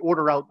didn't get the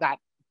order out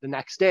the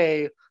next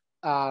day,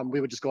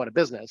 we would just go out of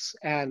business,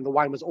 and the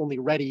wine was only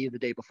ready the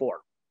day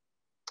before.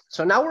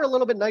 So now we're a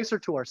little bit nicer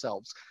to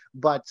ourselves,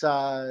 but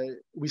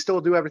we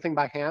still do everything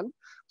by hand.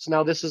 So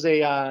now this is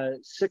a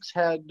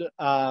 6-head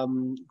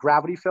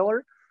gravity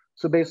filler.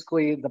 So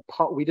basically,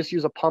 we just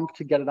use a pump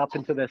to get it up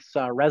into this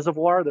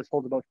reservoir. This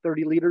holds about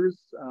 30 liters,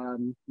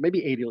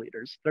 maybe 80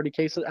 liters, 30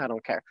 cases, I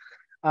don't care.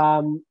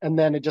 And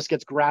then it just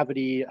gets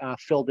gravity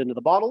filled into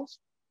the bottles.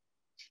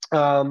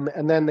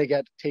 And then they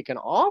get taken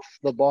off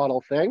the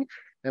bottle thing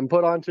and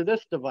put onto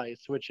this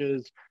device, which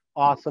is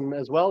awesome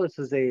as well. This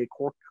is a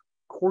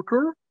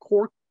corking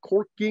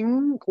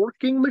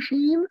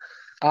machine.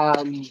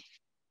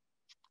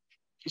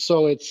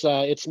 So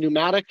it's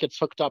pneumatic. It's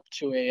hooked up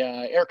to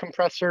a air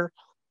compressor.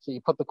 So you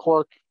put the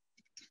cork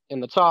in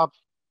the top,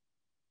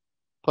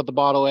 put the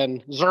bottle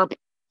in, zerp.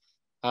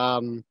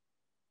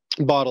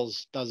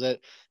 Bottles does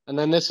it. And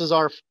then this is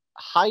our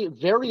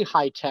very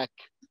high tech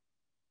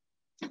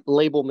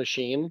label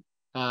machine.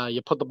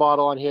 You put the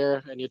bottle on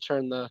here and you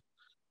turn the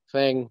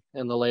thing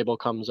and the label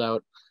comes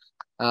out.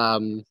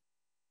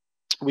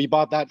 We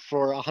bought that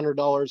for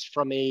 $100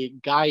 from a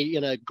guy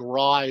in a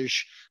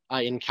garage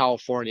in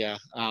California.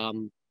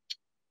 Man,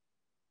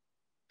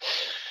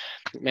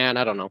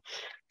 I don't know.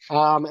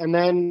 And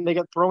then they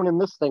get thrown in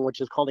this thing,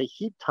 which is called a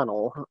heat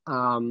tunnel,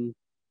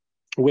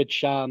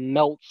 which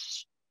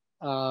melts.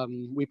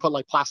 We put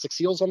like plastic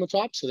seals on the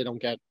top so they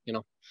don't get,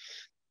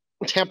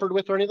 tampered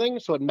with or anything.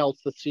 So it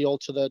melts the seal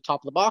to the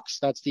top of the box.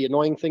 That's the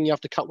annoying thing you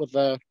have to cut with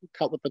the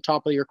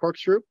top of your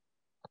corkscrew.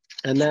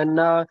 And then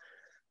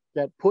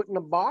get put in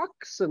a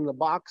box, and the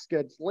box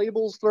gets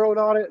labels thrown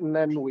on it, and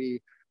then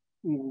we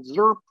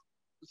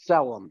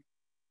sell them.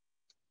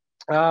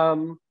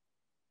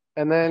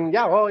 And then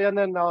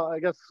I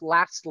guess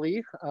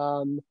lastly,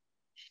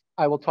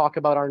 I will talk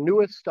about our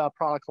newest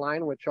product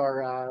line, which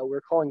are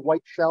we're calling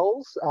white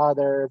shells.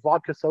 They're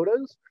vodka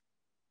sodas.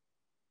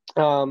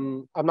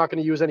 I'm not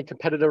going to use any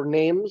competitor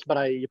names,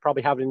 but you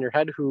probably have it in your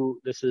head who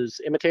this is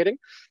imitating,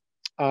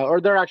 or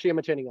they're actually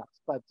imitating us.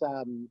 But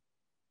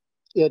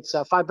it's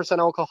 5%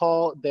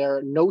 alcohol.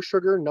 They're no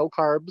sugar, no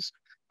carbs.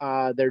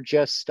 They're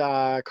just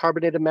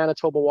carbonated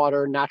Manitoba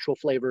water, natural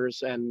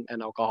flavors, and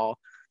alcohol.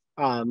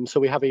 So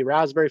we have a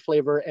raspberry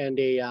flavor and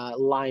a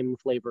lime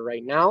flavor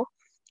right now.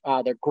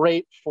 They're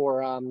great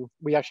for,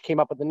 we actually came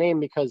up with the name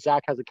because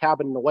Zach has a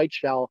cabin in the White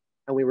Shell,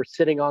 and we were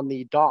sitting on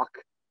the dock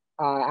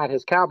at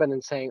his cabin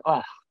and saying,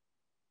 oh,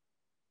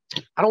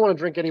 I don't want to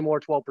drink any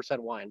more 12%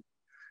 wine.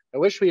 I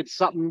wish we had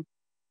something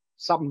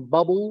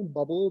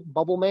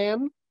bubble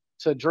man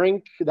to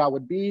drink that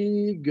would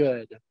be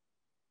good.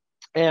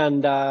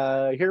 And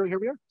here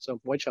we are. So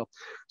White Shell.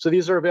 So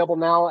these are available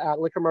now at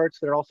Liquor Marts.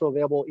 They're also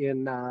available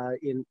in a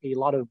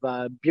lot of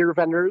beer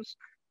vendors.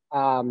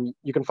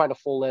 You can find a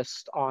full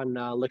list on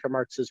Liquor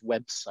Marts'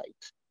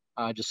 website.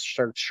 Just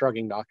search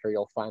Shrugging Doctor,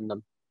 you'll find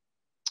them.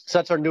 So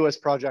that's our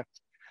newest project.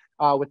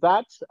 With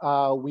that,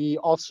 we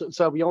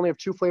only have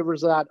 2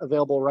 flavors of that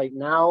available right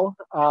now,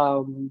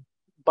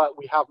 but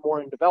we have more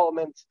in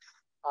development.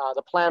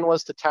 The plan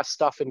was to test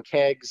stuff in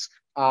kegs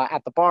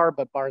at the bar,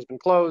 but bar's been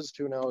closed.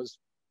 Who knows?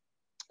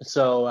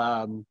 So,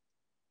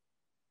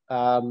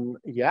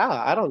 yeah,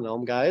 I don't know,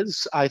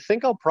 guys. I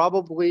think I'll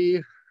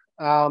probably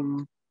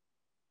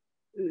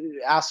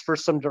ask for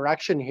some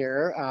direction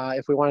here.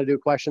 If we want to do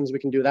questions, we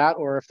can do that.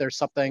 Or if there's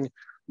something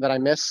that I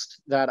missed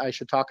that I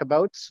should talk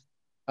about,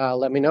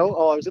 let me know.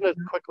 Oh, I was going to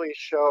quickly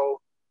show.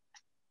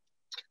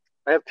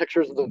 I have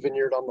pictures of the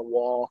vineyard on the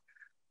wall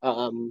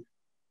that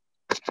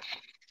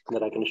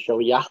I can show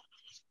you.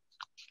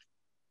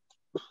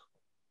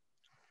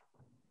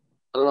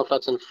 I don't know if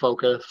that's in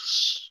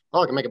focus.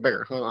 Oh, I can make it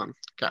bigger. Hold on.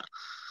 Okay.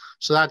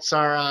 So that's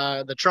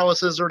our the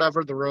trellises or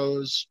whatever, the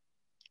rows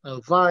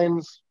of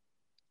vines.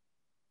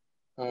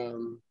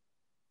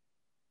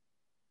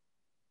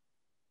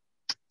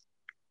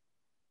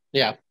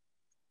 Yeah.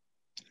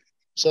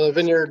 So the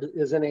vineyard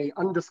is in an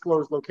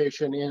undisclosed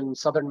location in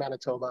southern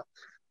Manitoba,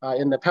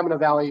 in the Pembina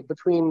Valley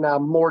between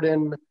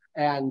Morden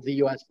and the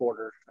U.S.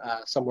 border,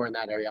 somewhere in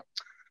that area.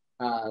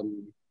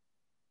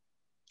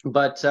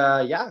 But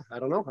yeah, I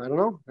don't know.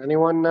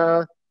 Anyone,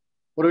 what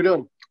are we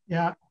doing?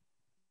 Yeah,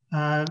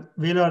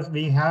 Willows,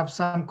 we have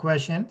some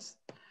questions.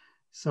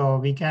 So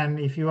we can,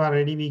 if you are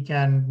ready, we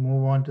can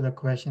move on to the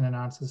question and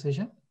answer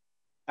session.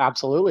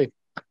 Absolutely.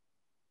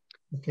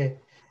 Okay.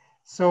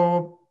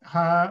 So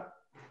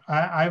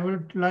I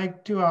would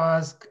like to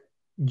ask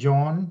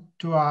John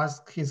to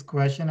ask his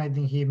question. I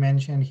think he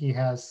mentioned he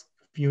has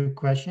a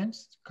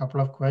couple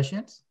of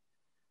questions.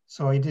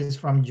 So it is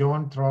from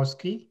John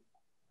Trotsky.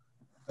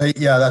 Hey,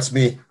 yeah, that's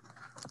me.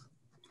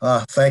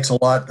 Thanks a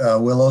lot,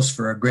 Willows,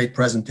 for a great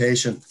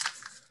presentation.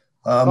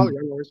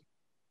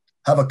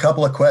 Have a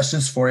couple of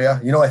questions for you.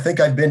 You know, I think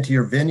I've been to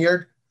your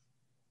vineyard.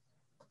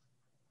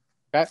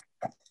 Okay.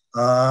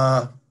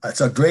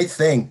 It's a great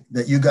thing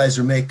that you guys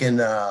are making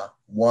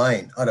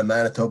wine out of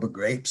Manitoba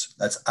grapes.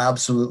 That's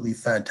absolutely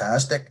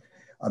fantastic.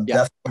 I'm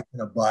definitely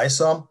going to buy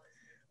some.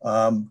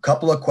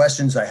 Couple of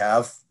questions I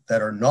have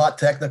that are not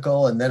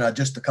technical, and then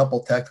just a couple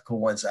technical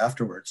ones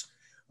afterwards.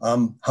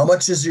 How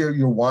much is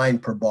your wine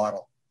per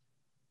bottle?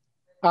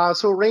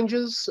 So it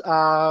ranges.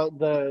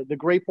 The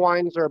grape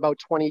wines are about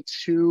 $22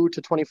 to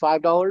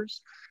 $25.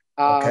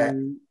 Okay.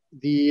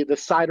 The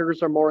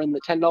ciders are more in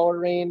the $10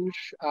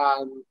 range.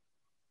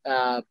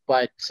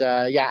 But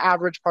yeah,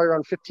 average probably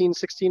around $15,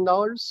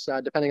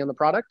 $16, depending on the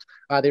product.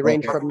 They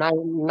range from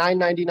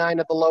 $9.99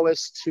 at the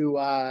lowest to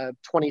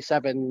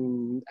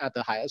 $27 at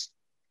the highest.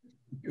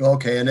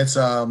 Okay, and it's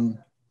the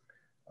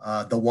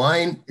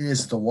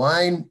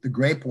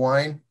grape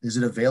wine, is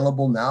it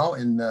available now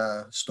in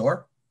the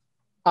store?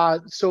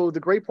 So the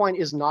grape wine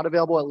is not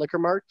available at Liquor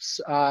Marts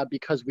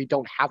because we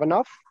don't have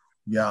enough.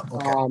 Yeah.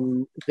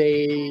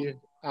 Okay.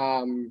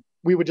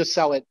 We would just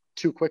sell it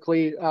too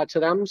quickly to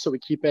them, so we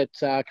keep it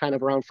kind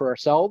of around for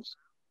ourselves.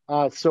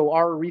 So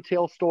our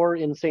retail store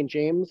in St.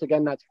 James,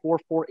 again, that's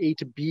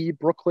 448B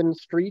Brooklyn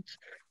Street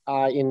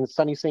in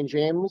sunny St.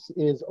 James,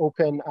 is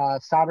open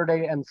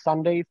Saturday and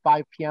Sunday,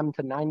 5 p.m.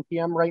 to 9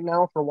 p.m. right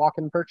now for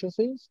walk-in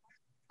purchases.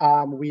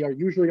 We are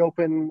usually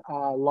open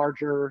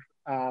larger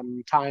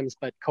times,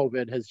 but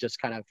COVID has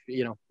just kind of,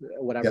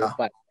 whatever. Yeah.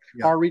 But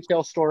our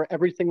retail store,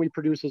 everything we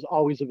produce is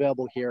always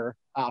available here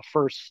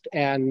first,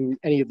 and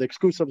any of the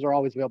exclusives are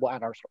always available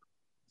at our store.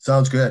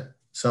 Sounds good.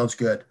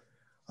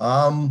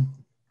 I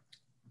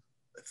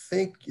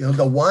think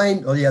the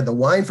wine. Oh yeah, the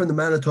wine from the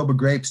Manitoba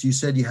grapes. You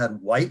said you had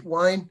white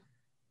wine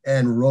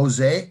and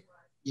rosé.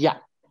 Yeah.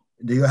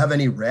 Do you have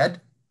any red?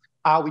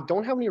 We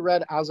don't have any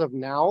red as of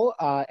now.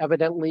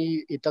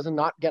 Evidently, it does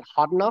not get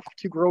hot enough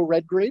to grow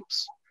red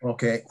grapes.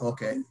 Okay.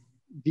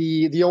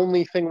 The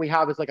only thing we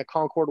have is like a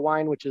Concord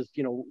wine, which is,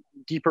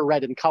 deeper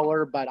red in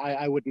color, but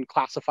I wouldn't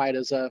classify it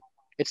as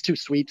it's too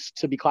sweet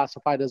to be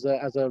classified as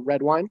a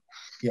red wine.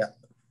 Yeah.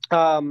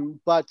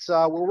 But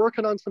we're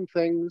working on some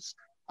things.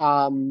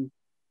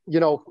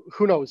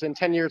 who knows? In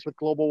 10 years with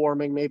global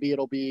warming, maybe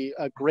it'll be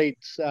a great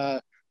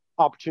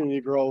opportunity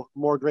to grow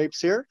more grapes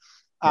here.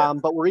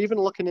 But we're even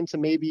looking into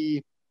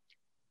maybe,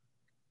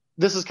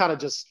 this is kind of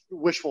just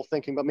wishful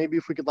thinking, but maybe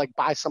if we could like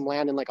buy some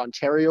land in like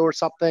Ontario or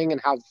something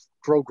and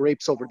grow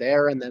grapes over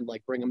there and then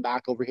like bring them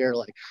back over here,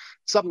 like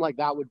something like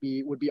that would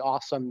be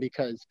awesome,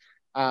 because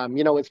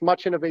as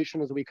much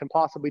innovation as we can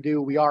possibly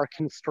do, we are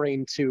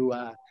constrained to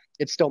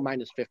it's still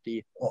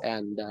 -50,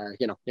 and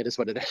it is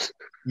what it is.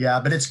 Yeah,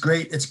 but it's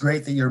great. It's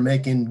great that you're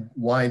making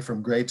wine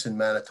from grapes in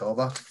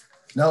Manitoba.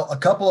 Now,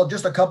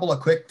 just a couple of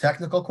quick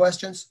technical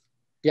questions.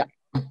 Yeah.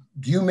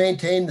 Do you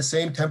maintain the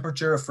same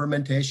temperature of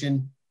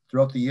fermentation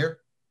throughout the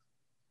year?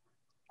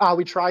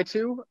 We try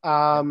to.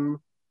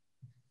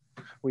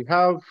 We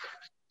have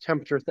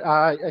temperature.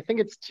 I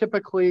think it's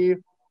typically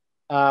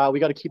we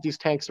got to keep these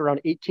tanks around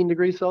 18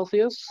 degrees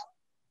Celsius.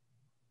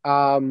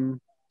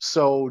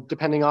 So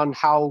depending on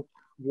how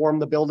warm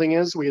the building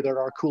is, we either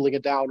are cooling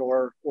it down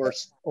or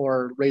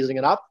raising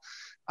it up.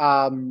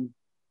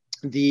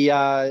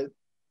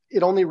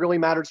 It only really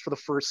matters for the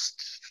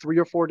first 3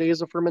 or 4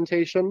 days of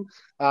fermentation.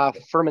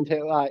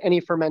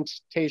 Any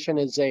fermentation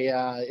is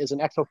an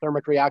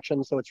exothermic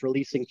reaction, so it's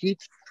releasing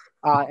heat.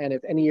 And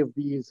if any of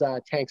these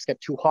tanks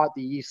get too hot,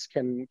 the yeast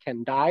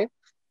can die.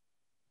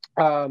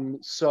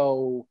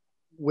 So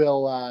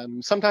we'll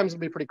sometimes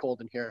it'll be pretty cold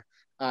in here,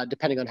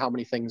 depending on how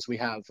many things we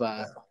have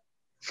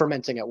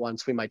fermenting at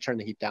once. We might turn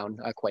the heat down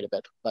quite a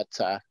bit, but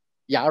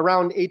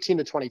around 18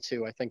 to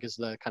 22, I think, is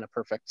the kind of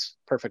perfect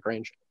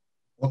range.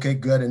 Okay,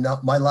 good. And now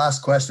my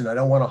last question, I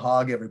don't want to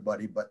hog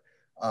everybody, but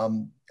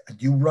do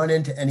you run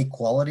into any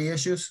quality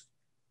issues?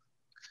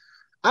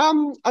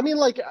 I mean,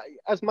 like,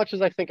 as much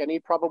as I think any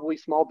probably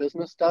small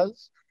business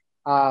does,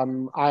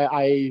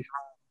 we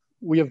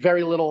have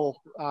very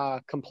little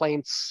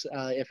complaints,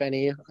 if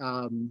any.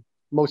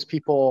 Most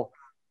people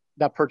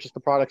that purchase the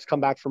products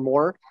come back for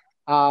more.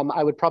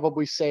 I would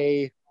probably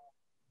say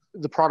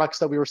the products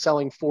that we were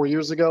selling 4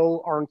 years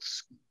ago aren't,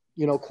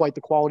 quite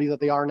the quality that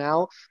they are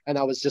now. And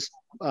that was just,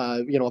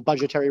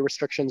 budgetary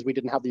restrictions. We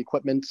didn't have the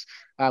equipment.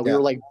 We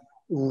were like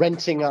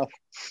renting a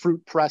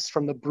fruit press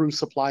from the brew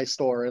supply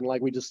store. And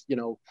like, we just,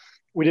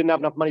 we didn't have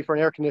enough money for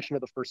an air conditioner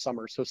the first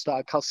summer. So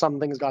some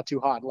things got too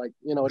hot, like,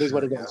 it is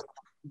what it is.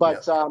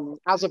 But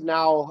as of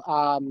now,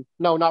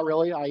 no, not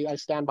really. I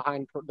stand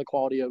behind the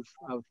quality of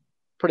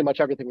pretty much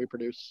everything we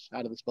produce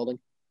out of this building.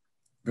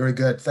 Very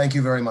good. Thank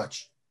you very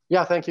much.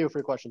 Yeah, thank you for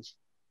your questions.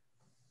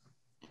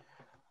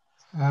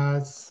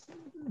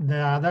 The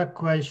other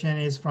question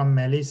is from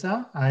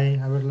Melissa. I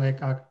would like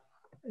to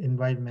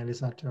invite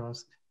Melissa to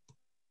ask.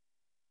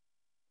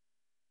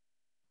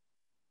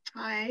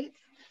 Hi.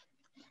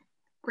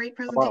 Great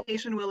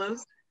presentation,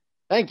 Willows.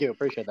 Thank you.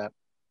 Appreciate that.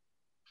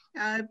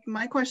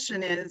 My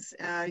question is,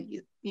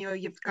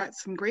 you've got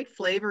some great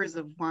flavors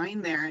of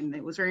wine there, and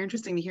it was very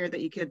interesting to hear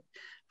that you could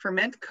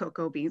ferment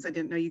cocoa beans. I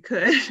didn't know you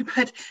could,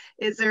 but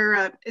is there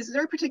a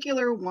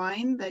particular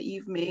wine that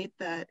you've made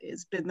that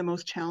has been the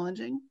most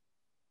challenging?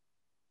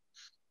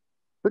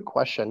 Good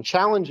question.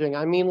 Challenging.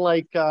 I mean,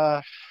 like,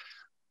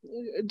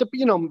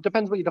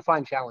 depends what you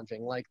define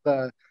challenging. Like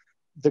the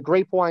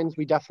grape wines,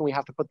 we definitely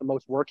have to put the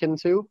most work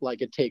into.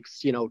 Like it takes,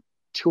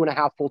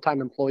 2.5 full-time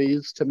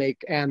employees to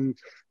make, and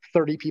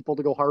 30 people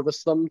to go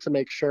harvest them to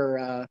make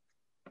sure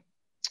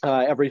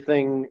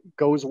everything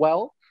goes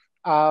well.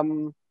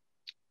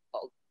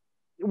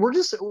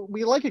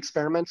 We like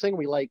experimenting.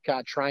 We like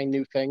trying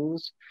new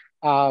things.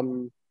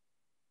 But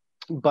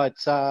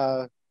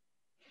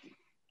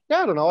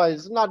I don't know.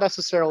 It's not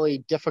necessarily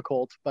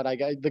difficult, but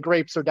the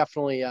grapes are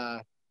definitely,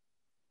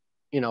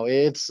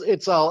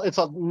 it's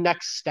a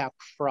next step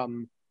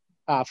from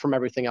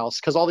everything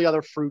else, because all the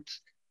other fruit,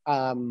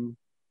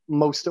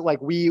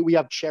 we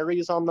have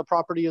cherries on the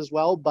property as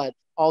well, but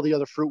all the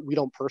other fruit we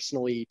don't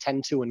personally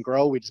tend to and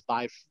grow. We just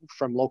buy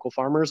from local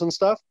farmers and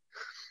stuff.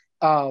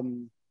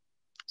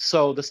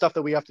 So the stuff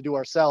that we have to do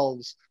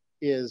ourselves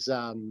is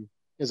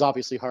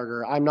obviously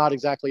harder. I'm not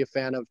exactly a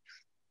fan of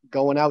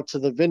going out to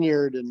the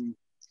vineyard and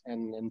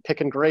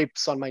picking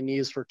grapes on my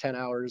knees for 10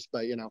 hours,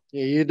 but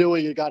you do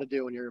what you got to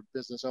do when you're a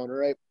business owner,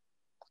 right?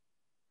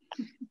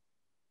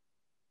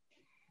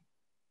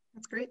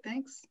 That's great.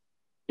 Thanks.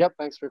 Yep.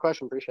 Thanks for your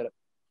question. Appreciate it.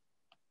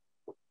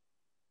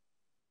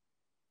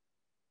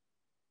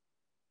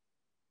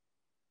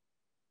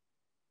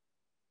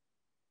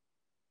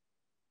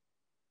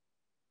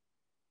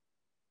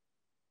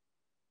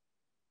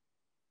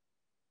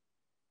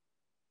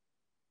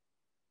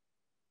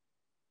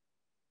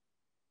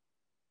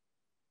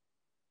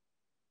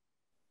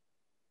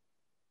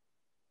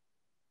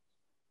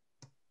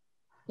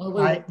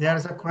 Hi,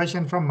 there's a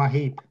question from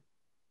Mahit.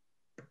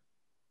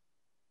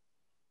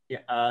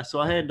 Yeah, so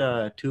I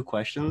had 2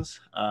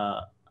 questions.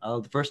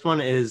 The first one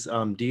is,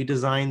 do you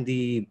design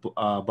the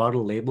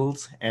bottle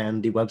labels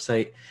and the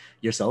website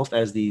yourself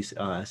as these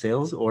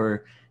sales,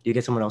 or do you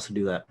get someone else to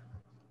do that?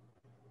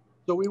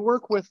 So we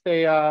work with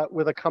a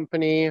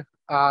company.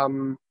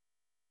 Sorry,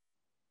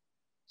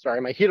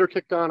 my heater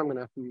kicked on. I'm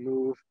gonna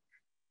move.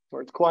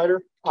 where it's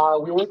quieter.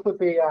 We work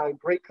with a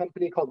great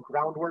company called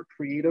Groundwork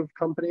Creative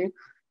Company.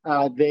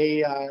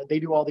 They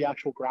do all the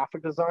actual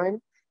graphic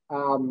design.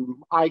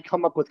 I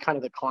come up with kind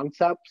of the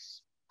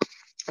concepts,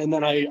 and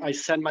then I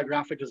send my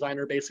graphic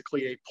designer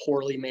basically a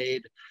poorly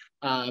made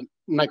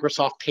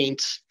Microsoft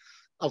Paint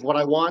of what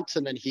I want,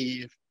 and then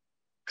he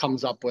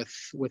comes up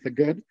with a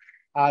good.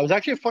 It was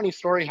actually a funny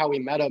story how we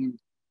met him.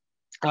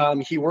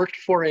 He worked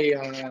for I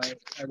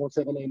won't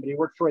say the name, but he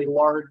worked for a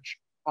large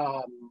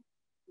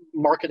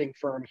marketing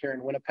firm here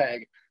in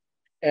Winnipeg.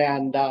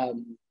 And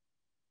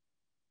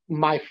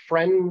my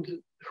friend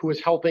who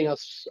was helping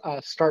us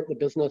start the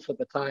business at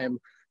the time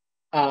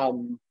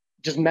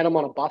just met him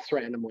on a bus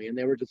randomly, and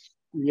they were just,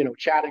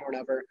 chatting or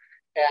whatever.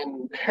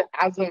 And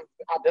at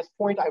this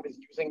point, I was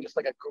using just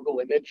like a Google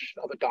image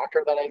of a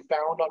doctor that I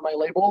found on my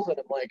labels. And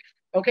I'm like,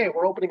 okay,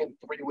 we're opening in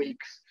 3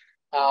 weeks.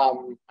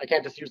 I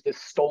can't just use this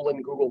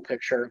stolen Google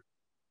picture.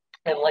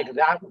 And like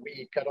that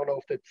week, I don't know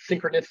if it's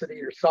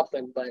synchronicity or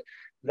something, but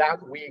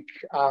that week,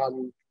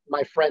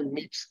 my friend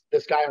meets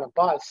this guy on a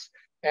bus,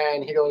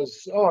 and he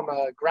goes, oh, I'm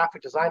a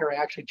graphic designer. I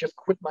actually just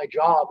quit my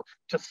job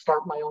to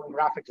start my own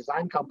graphic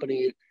design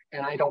company,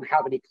 and I don't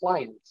have any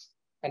clients.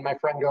 And my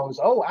friend goes,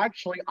 oh,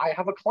 actually, I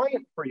have a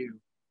client for you.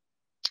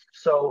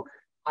 So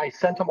I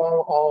sent him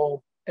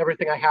all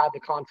everything I had, the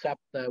concept,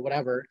 the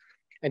whatever,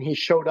 and he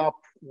showed up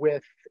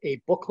with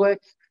a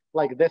booklet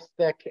like this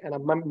thick and a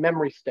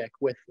memory stick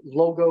with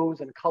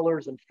logos and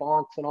colors and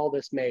fonts and all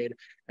this made.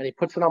 And he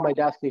puts it on my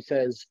desk and he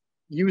says,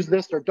 use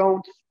this or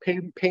don't,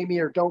 pay me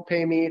or don't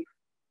pay me,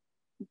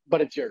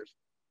 but it's yours.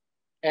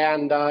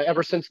 And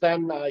ever since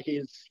then,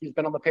 he's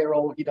been on the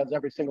payroll. He does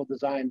every single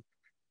design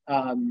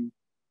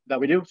that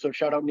we do. So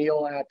shout out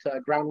Neil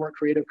at Groundwork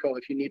Creative Co.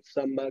 If you need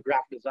some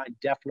graphic design,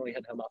 definitely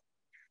hit him up.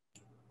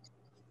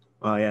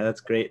 Oh yeah,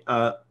 that's great.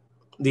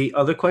 The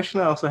other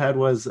question I also had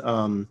was,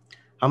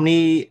 how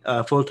many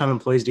full-time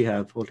employees do you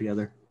have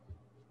altogether?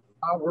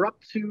 We're up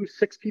to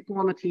 6 people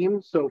on the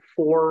team, so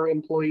 4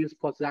 employees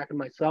plus Zach and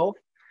myself.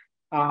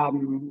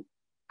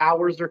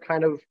 Hours are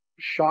kind of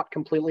shot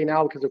completely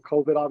now because of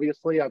COVID,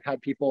 obviously. I've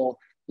had people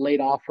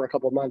laid off for a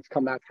couple of months,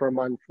 come back for a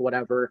month,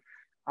 whatever.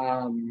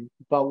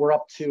 But we're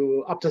up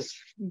to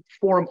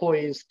 4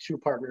 employees, 2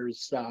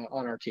 partners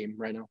on our team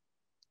right now.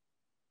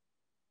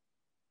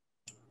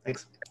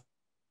 Thanks.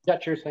 Yeah,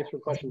 cheers. Thanks for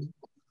the questions.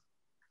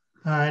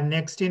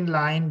 Next in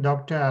line,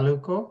 Dr.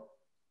 Aluko.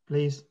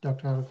 Please,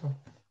 Dr. Aluko.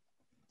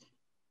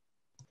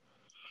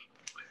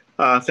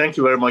 Thank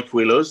you very much,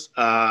 Willows.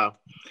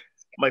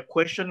 My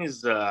question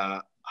is,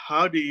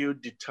 how do you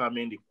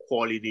determine the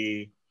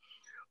quality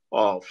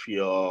of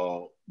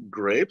your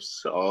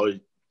grapes or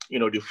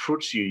the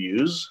fruits you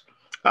use?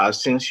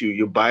 Since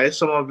you buy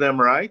some of them,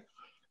 right?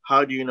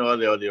 How do you know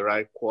they're the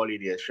right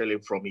quality, especially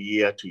from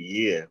year to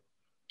year?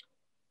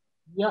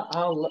 Yeah,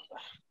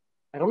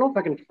 I don't know if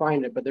I can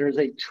find it, but there's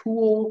a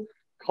tool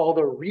called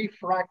a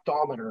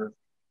refractometer.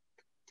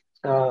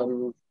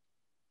 My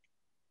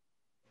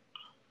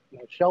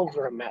shelves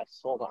are a mess.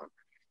 Hold on.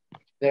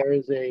 There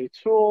is a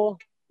tool,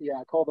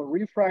 called a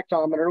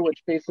refractometer,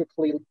 which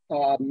basically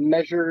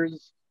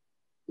measures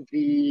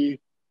the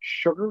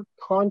sugar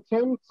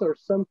content or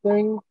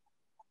something.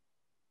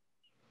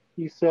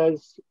 He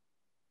says,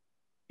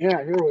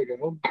 yeah, here we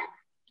go.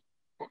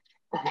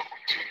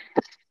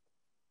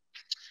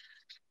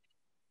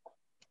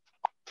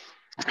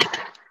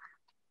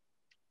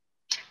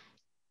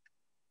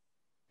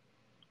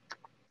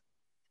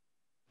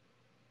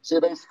 So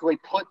you basically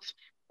put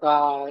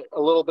a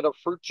little bit of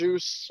fruit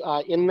juice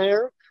in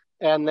there,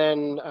 and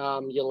then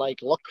you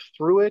look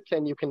through it,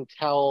 and you can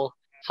tell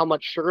how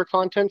much sugar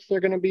contents they're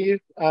going to be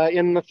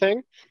in the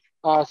thing.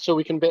 So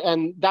we can,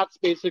 and that's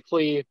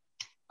basically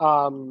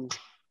the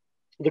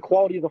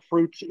quality of the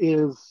fruit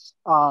is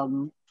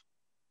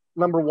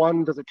number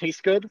one, does it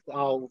taste good?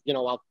 I'll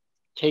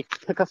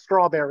pick a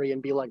strawberry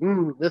and be like,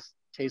 this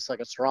tastes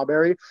like a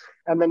strawberry.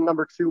 And then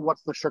number 2,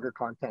 what's the sugar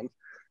content?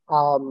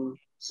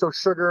 So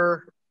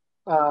sugar.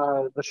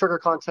 The sugar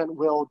content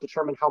will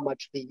determine how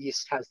much the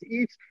yeast has to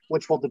eat,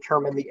 which will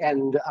determine the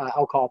end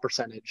alcohol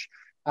percentage.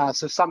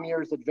 So some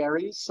years it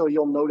varies. So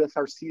you'll notice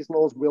our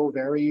seasonals will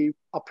vary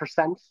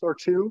 1% or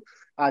 2,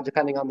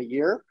 depending on the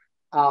year.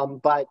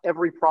 But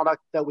every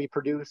product that we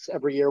produce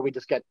every year, we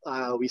just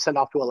we send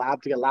off to a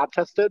lab to get lab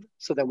tested.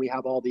 So then we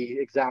have all the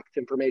exact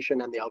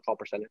information and the alcohol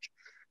percentage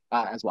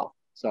as well.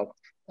 So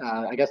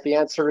I guess the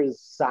answer is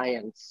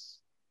science.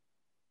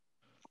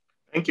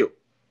 Thank you.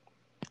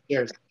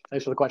 Cheers.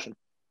 Thanks for the question.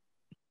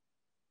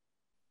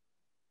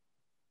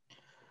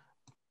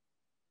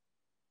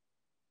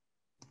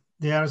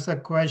 There's a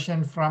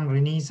question from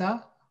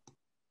Renisa.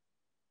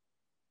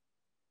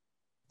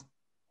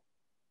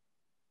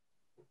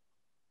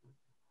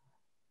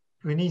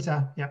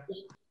 Renisa, yeah.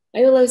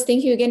 Hi, Willows.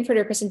 Thank you again for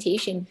the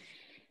presentation.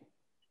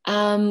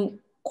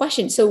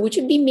 Question. So would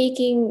you be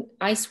making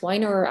ice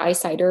wine or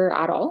ice cider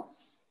at all?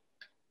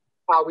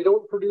 We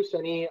don't produce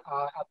any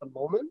at the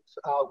moment.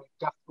 We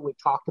definitely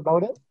talked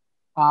about it.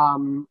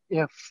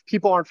 If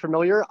people aren't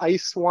familiar,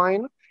 ice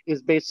wine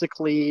is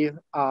basically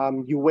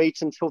you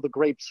wait until the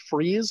grapes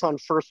freeze on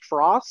first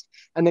frost,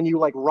 and then you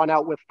like run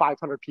out with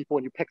 500 people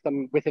and you pick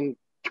them within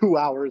 2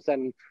 hours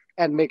and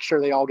make sure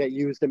they all get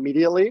used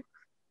immediately.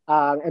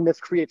 And this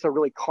creates a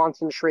really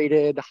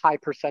concentrated, high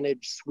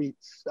percentage sweet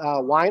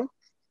wine.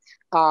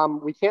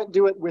 We can't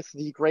do it with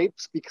the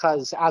grapes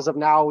because as of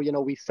now,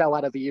 we sell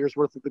out of a year's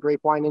worth of the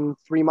grape wine in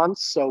 3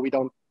 months, so we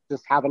don't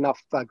just have enough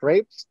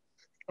grapes.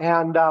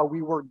 And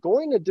we were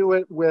going to do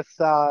it with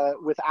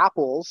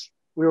apples.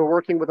 We were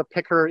working with a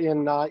picker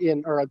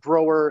or a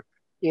grower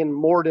in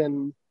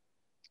Morden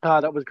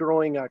that was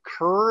growing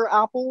Kerr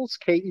apples,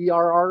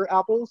 Kerr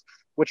apples,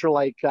 which are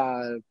like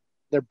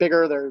they're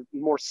bigger, they're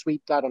more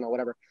sweet. I don't know,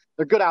 whatever.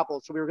 They're good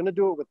apples, so we were going to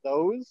do it with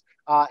those.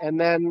 And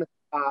then,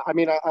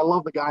 I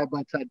love the guy,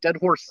 but Dead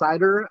Horse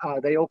Cider,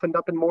 they opened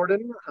up in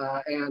Morden,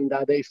 and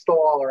they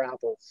stole all our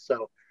apples.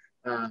 So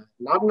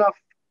not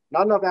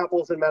enough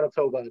apples in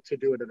Manitoba to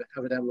do it,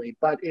 evidently.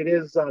 But it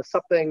is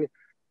something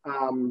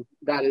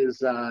that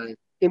is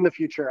in the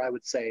future, I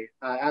would say,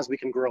 as we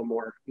can grow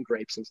more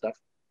grapes and stuff.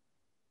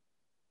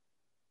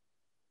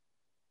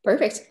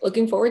 Perfect.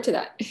 Looking forward to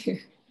that.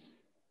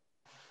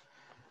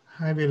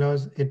 Hi,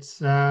 Willows. It's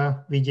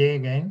Vijay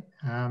again.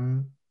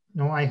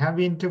 No, I have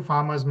been to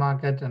farmers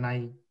market and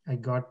I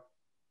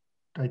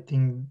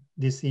think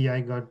this year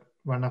I got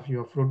one of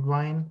your fruit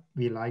wine.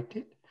 We liked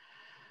it.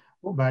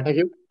 But thank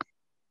you.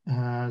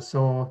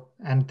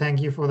 And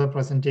thank you for the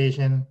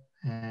presentation.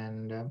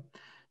 And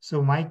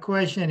so my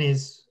question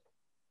is,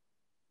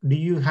 do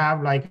you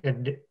have like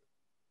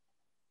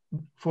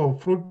for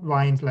fruit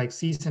wines, like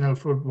seasonal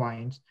fruit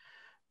wines,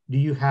 do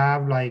you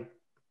have like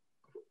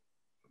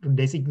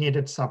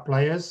designated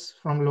suppliers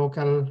from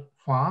local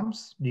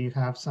farms? Do you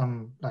have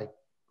some like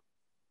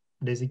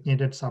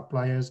designated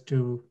suppliers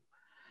to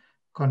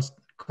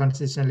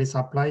consistently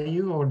supply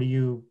you, or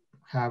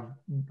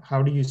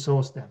how do you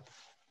source them?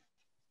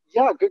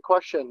 Yeah, good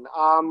question.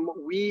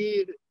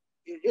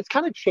 It's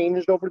kind of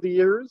changed over the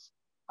years.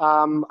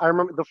 I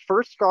remember the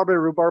first strawberry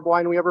rhubarb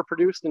wine we ever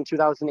produced in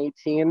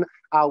 2018.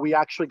 We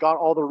actually got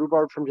all the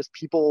rhubarb from just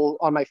people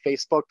on my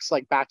Facebook's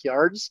like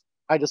backyards.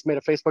 I just made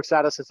a Facebook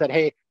status that said,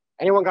 "Hey,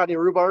 anyone got any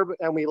rhubarb?"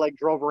 And we like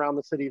drove around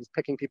the city just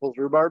picking people's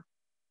rhubarb.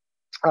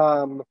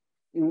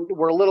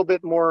 We're a little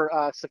bit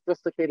more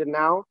sophisticated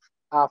now.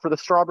 For the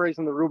strawberries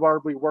and the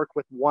rhubarb, we work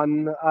with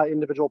one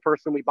individual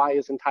person. We buy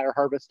his entire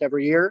harvest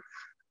every year.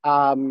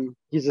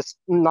 He's just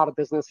not a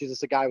business. He's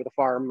just a guy with a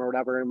farm or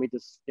whatever. And we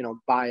just,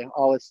 buy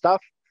all his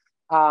stuff.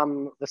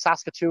 The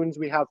Saskatoons,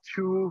 we have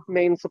two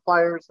main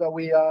suppliers that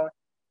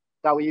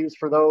we use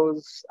for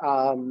those.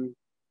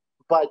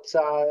 But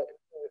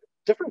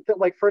different,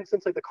 like for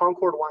instance, like the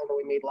Concord wine that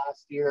we made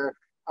last year,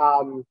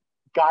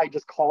 guy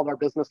just called our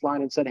business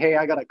line and said, "Hey,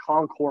 I got a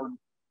Concord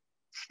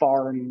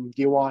farm.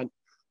 Do you want,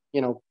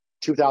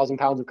 2,000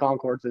 pounds of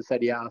Concords?" They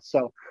said, "Yeah."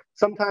 So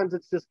sometimes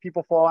it's just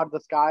people fall out of the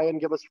sky and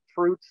give us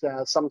fruits.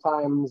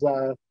 Sometimes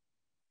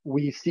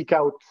we seek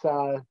out,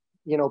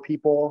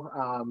 people.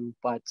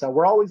 But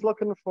we're always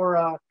looking for,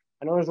 I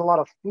know there's a lot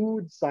of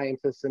food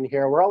scientists in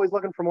here. We're always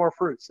looking for more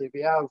fruits. So if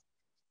you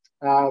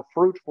have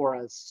fruit for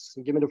us,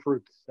 give me the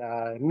fruits.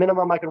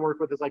 Minimum I can work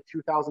with is like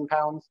 2,000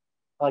 pounds,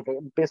 like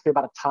basically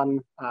about a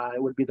ton.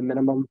 It would be the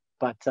minimum.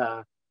 But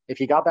if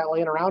you got that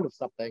laying around of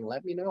something,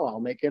 let me know. I'll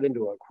make it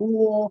into a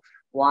cool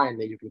wine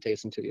that you can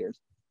taste in 2 years.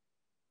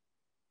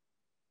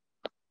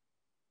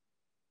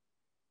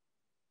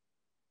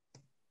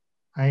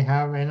 I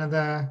have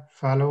another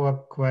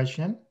follow-up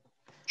question.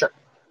 Sure.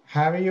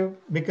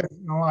 Because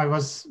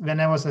when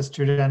I was a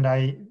student,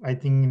 I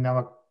think in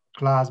our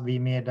class we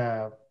made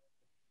a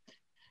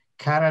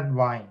carrot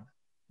wine.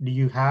 Do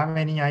you have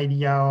any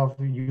idea of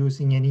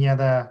using any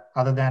other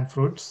than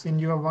fruits in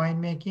your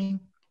winemaking?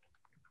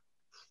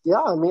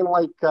 Yeah, I mean,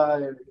 like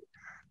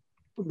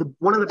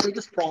one of the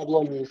biggest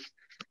problems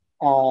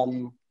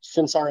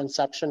since our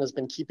inception has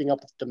been keeping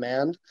up with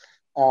demand,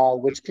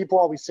 which people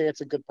always say it's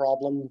a good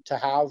problem to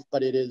have,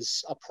 but it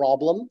is a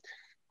problem.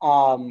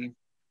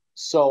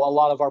 So a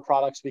lot of our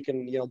products we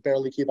can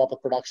barely keep up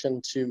with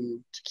production to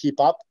keep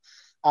up.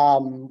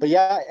 But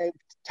yeah,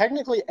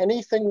 technically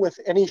anything with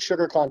any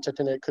sugar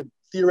content in it could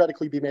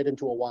theoretically be made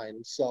into a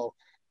wine. So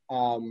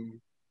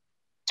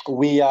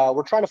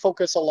we're trying to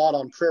focus a lot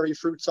on prairie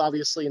fruits,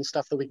 obviously, and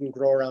stuff that we can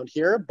grow around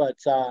here. But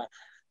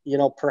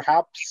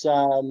perhaps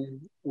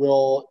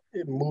we'll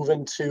move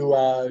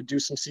into do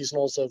some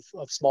seasonals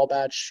of small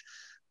batch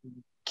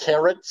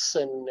carrots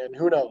and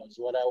who knows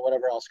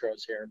whatever else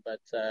grows here. But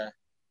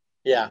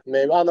yeah,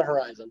 maybe on the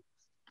horizon.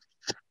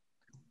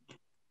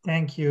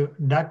 Thank you.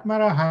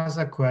 Dagmara has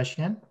a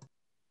question.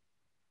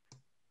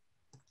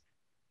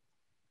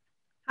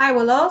 Hi,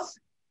 Willows.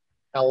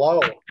 Hello.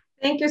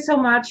 Thank you so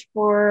much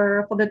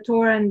for the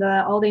tour and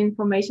all the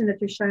information that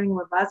you're sharing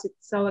with us.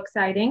 It's so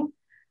exciting.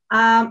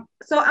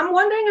 So I'm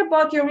wondering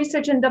about your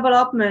research and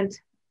development.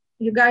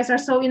 You guys are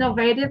so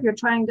innovative. You're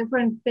trying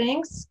different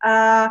things.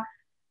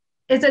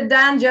 Is it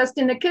done just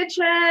in the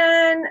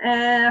kitchen?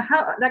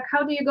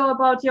 How do you go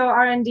about your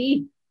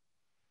R&D?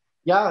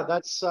 Yeah,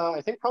 that's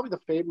I think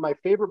probably my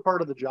favorite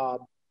part of the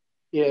job.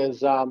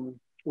 is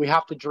we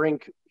have to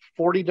drink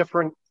 40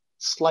 different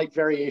slight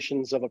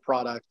variations of a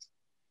product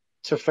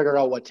to figure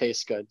out what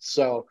tastes good.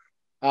 So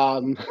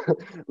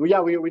we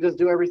just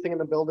do everything in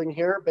the building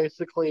here.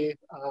 Basically,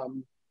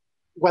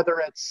 whether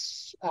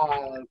it's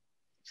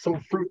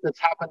some fruit that's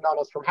happened on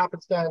us from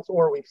happenstance,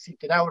 or we've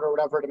seeped it out or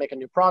whatever to make a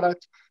new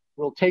product,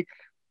 we'll take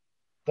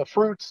the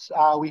fruits.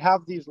 We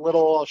have these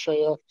little, I'll show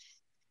you.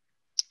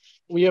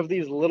 We have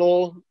these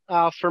little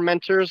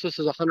fermenters. This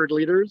is 100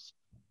 liters.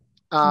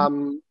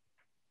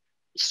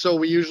 So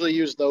we usually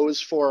use those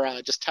for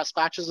just test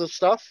batches of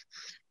stuff.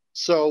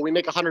 So we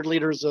make 100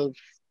 liters of,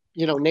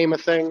 name a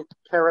thing,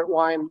 carrot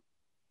wine,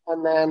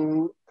 and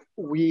then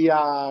we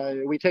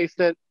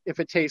taste it. If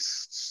it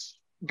tastes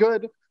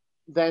good,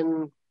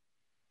 then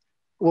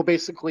we'll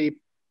basically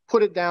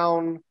put it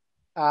down,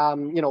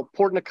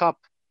 pour it in a cup,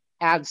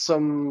 add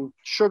some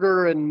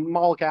sugar and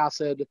malic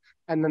acid,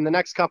 and then the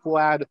next cup will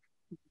add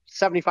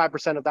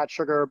 75% of that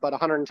sugar, but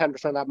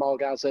 110% of that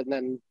malic acid, and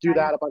then do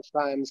that a bunch of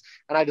times.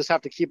 And I just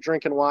have to keep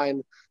drinking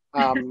wine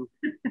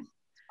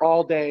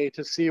all day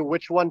to see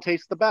which one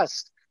tastes the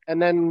best. And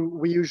then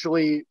we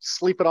usually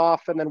sleep it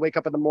off and then wake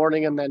up in the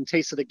morning and then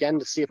taste it again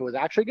to see if it was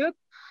actually good.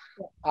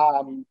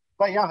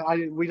 But yeah,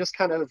 we just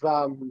kind of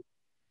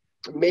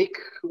make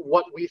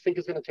what we think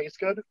is going to taste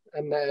good,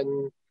 and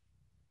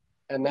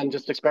then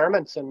just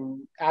experiments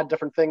and add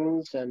different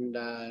things and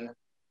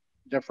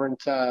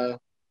different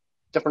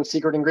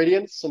secret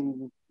ingredients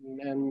and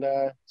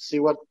see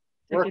what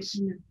works.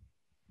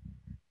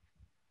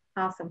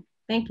 Awesome.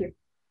 Thank you.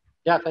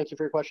 Yeah, thank you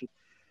for your question.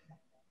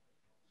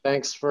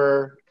 Thanks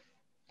for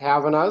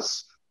having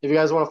us. If you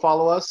guys want to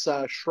follow us,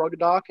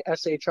 Shrugdoc,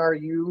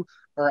 SHRUGDOC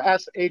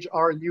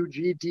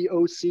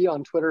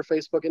on Twitter,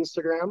 Facebook,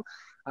 Instagram.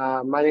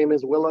 My name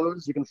is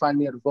Willows. You can find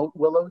me at Vote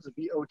Willows,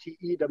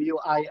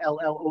 VOTEWILLOWS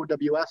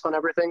on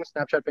everything.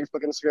 Snapchat,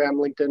 Facebook, Instagram,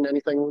 LinkedIn,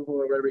 anything,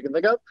 whatever you can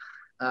think of.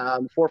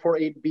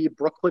 448B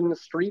Brooklyn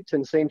Street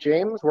in St.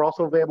 James. We're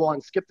also available on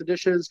Skip the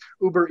Dishes,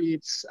 Uber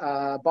Eats,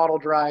 Bottle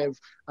Drive,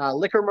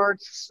 liquor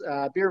marts,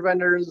 beer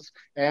vendors,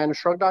 and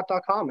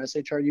shrugdoc.com,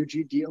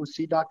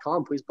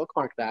 SHRUGDOC.com. Please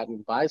bookmark that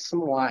and buy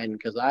some wine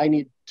because I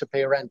need to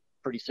pay rent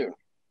pretty soon.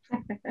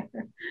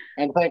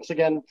 And thanks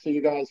again to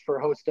you guys for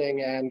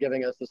hosting and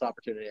giving us this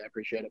opportunity. I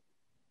appreciate it.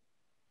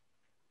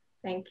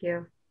 Thank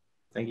you.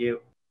 Thank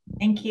you.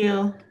 Thank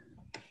you.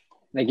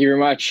 Thank you very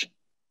much.